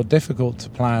 It's a lot more difficult to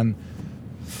plan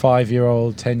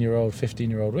 5-year-old, 10-year-old,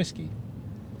 15-year-old whiskey.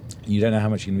 You don't know how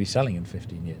much you're going to be selling in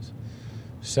 15 years.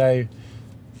 So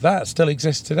that still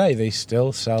exists today. They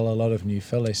still sell a lot of new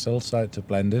fill. They still sell it to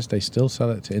blenders. They still sell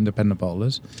it to independent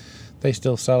bottlers. They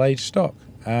still sell aged stock,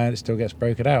 and it still gets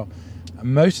brokered out.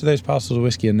 And most of those parcels of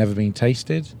whiskey are never being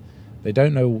tasted. They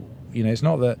don't know, it's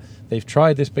not that they've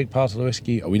tried this big parcel of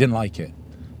whiskey, we didn't like it,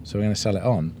 so we're going to sell it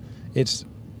on. It's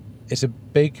a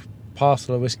big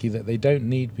parcel of whiskey that they don't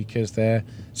need because their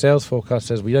sales forecast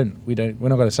says we're not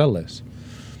going to sell this.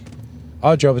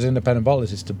 Our job as independent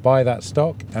bottlers is to buy that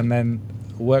stock and then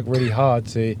work really hard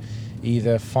to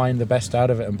either find the best out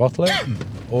of it and bottle it,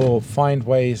 or find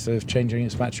ways of changing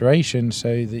its maturation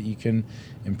so that you can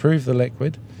improve the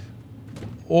liquid,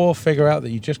 or figure out that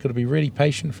you just got to be really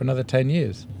patient for another 10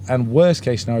 years. And worst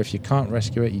case scenario, if you can't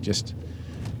rescue it, you just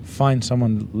find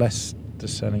someone less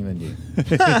discerning than you.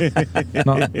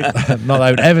 Not that I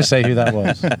would ever say who that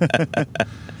was.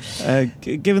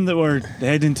 Given that we're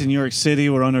heading to New York City,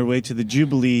 we're on our way to the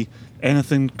Jubilee,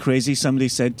 anything crazy somebody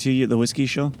said to you at the whiskey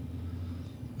show?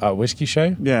 Whiskey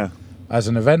show? Yeah. As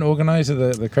an event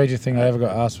organizer, the craziest thing I ever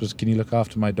got asked was, can you look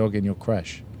after my dog in your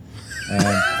creche?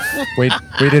 We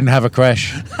didn't have a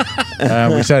creche.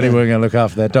 We certainly weren't going to look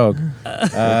after their dog.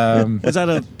 Was that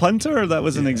a punter or that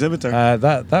was an exhibitor?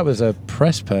 That was a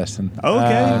press person.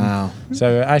 Okay. Wow.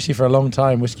 So actually for a long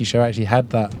time, Whiskey Show actually had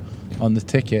that on the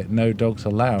ticket, no dogs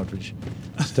allowed, which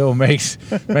still made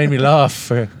me laugh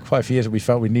for quite a few years. We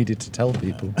felt we needed to tell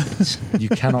people, you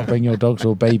cannot bring your dogs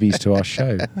or babies to our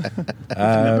show. I've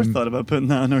never thought about putting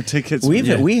that on our tickets.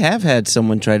 We have had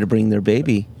someone try to bring their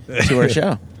baby to our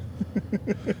show.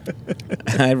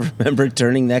 I remember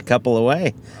turning that couple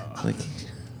away.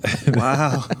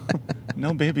 Wow.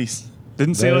 No babies.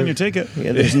 Didn't say it on your ticket.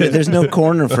 Yeah, there's no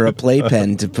corner for a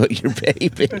playpen to put your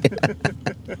baby.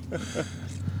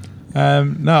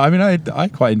 No, I mean, I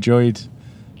quite enjoyed.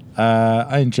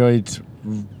 I enjoyed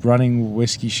running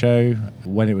Whiskey Show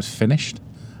when it was finished.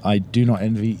 I do not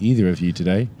envy either of you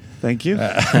today. Thank you.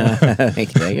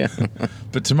 Thank you.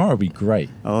 But tomorrow will be great.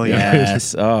 Oh, yeah.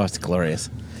 Yes. Oh, it's glorious.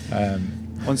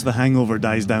 Once the hangover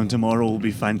dies down, tomorrow will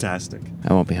be fantastic.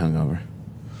 I won't be hungover.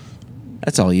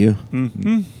 That's all you.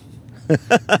 Mm-hmm.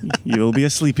 You'll be a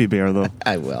sleepy bear, though.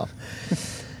 I will.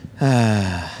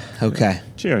 Okay.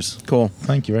 Cheers. Cool.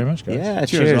 Thank you very much, guys. Yeah,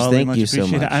 cheers. Ollie, Thank you so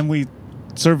appreciate much. it. And we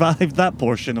survived that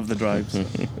portion of the drives.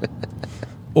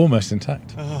 Almost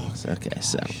intact. Okay,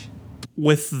 so.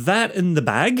 With that in the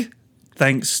bag,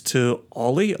 thanks to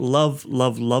Ollie, love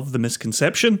the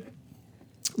Misconception.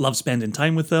 Love spending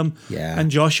time with them. Yeah. And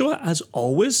Joshua, as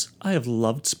always, I have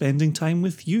loved spending time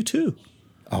with you too.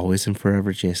 Always and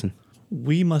forever, Jason.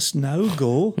 we must now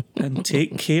go and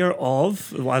take care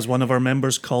of, as one of our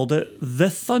members called it, the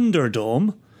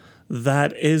Thunderdome.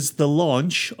 That is the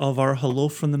launch of our Hello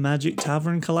from the Magic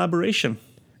Tavern collaboration.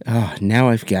 Oh, now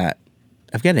I've got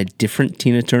a different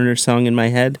Tina Turner song in my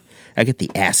head. I got the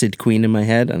Acid Queen in my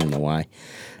head. I don't know why,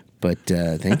 but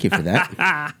thank you for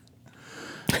that.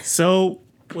 So,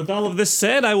 with all of this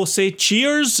said, I will say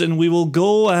cheers, and we will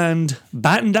go and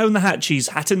batten down the hatches.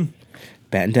 Hatton.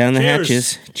 Batten down the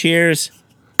hatches. Cheers.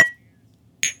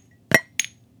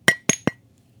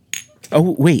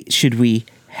 Oh, wait. Should we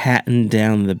hatten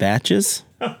down the batches?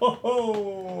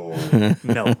 No.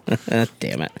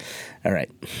 Damn it. All right.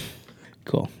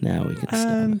 Cool. Now we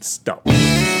can stop. And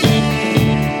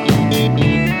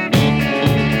stop.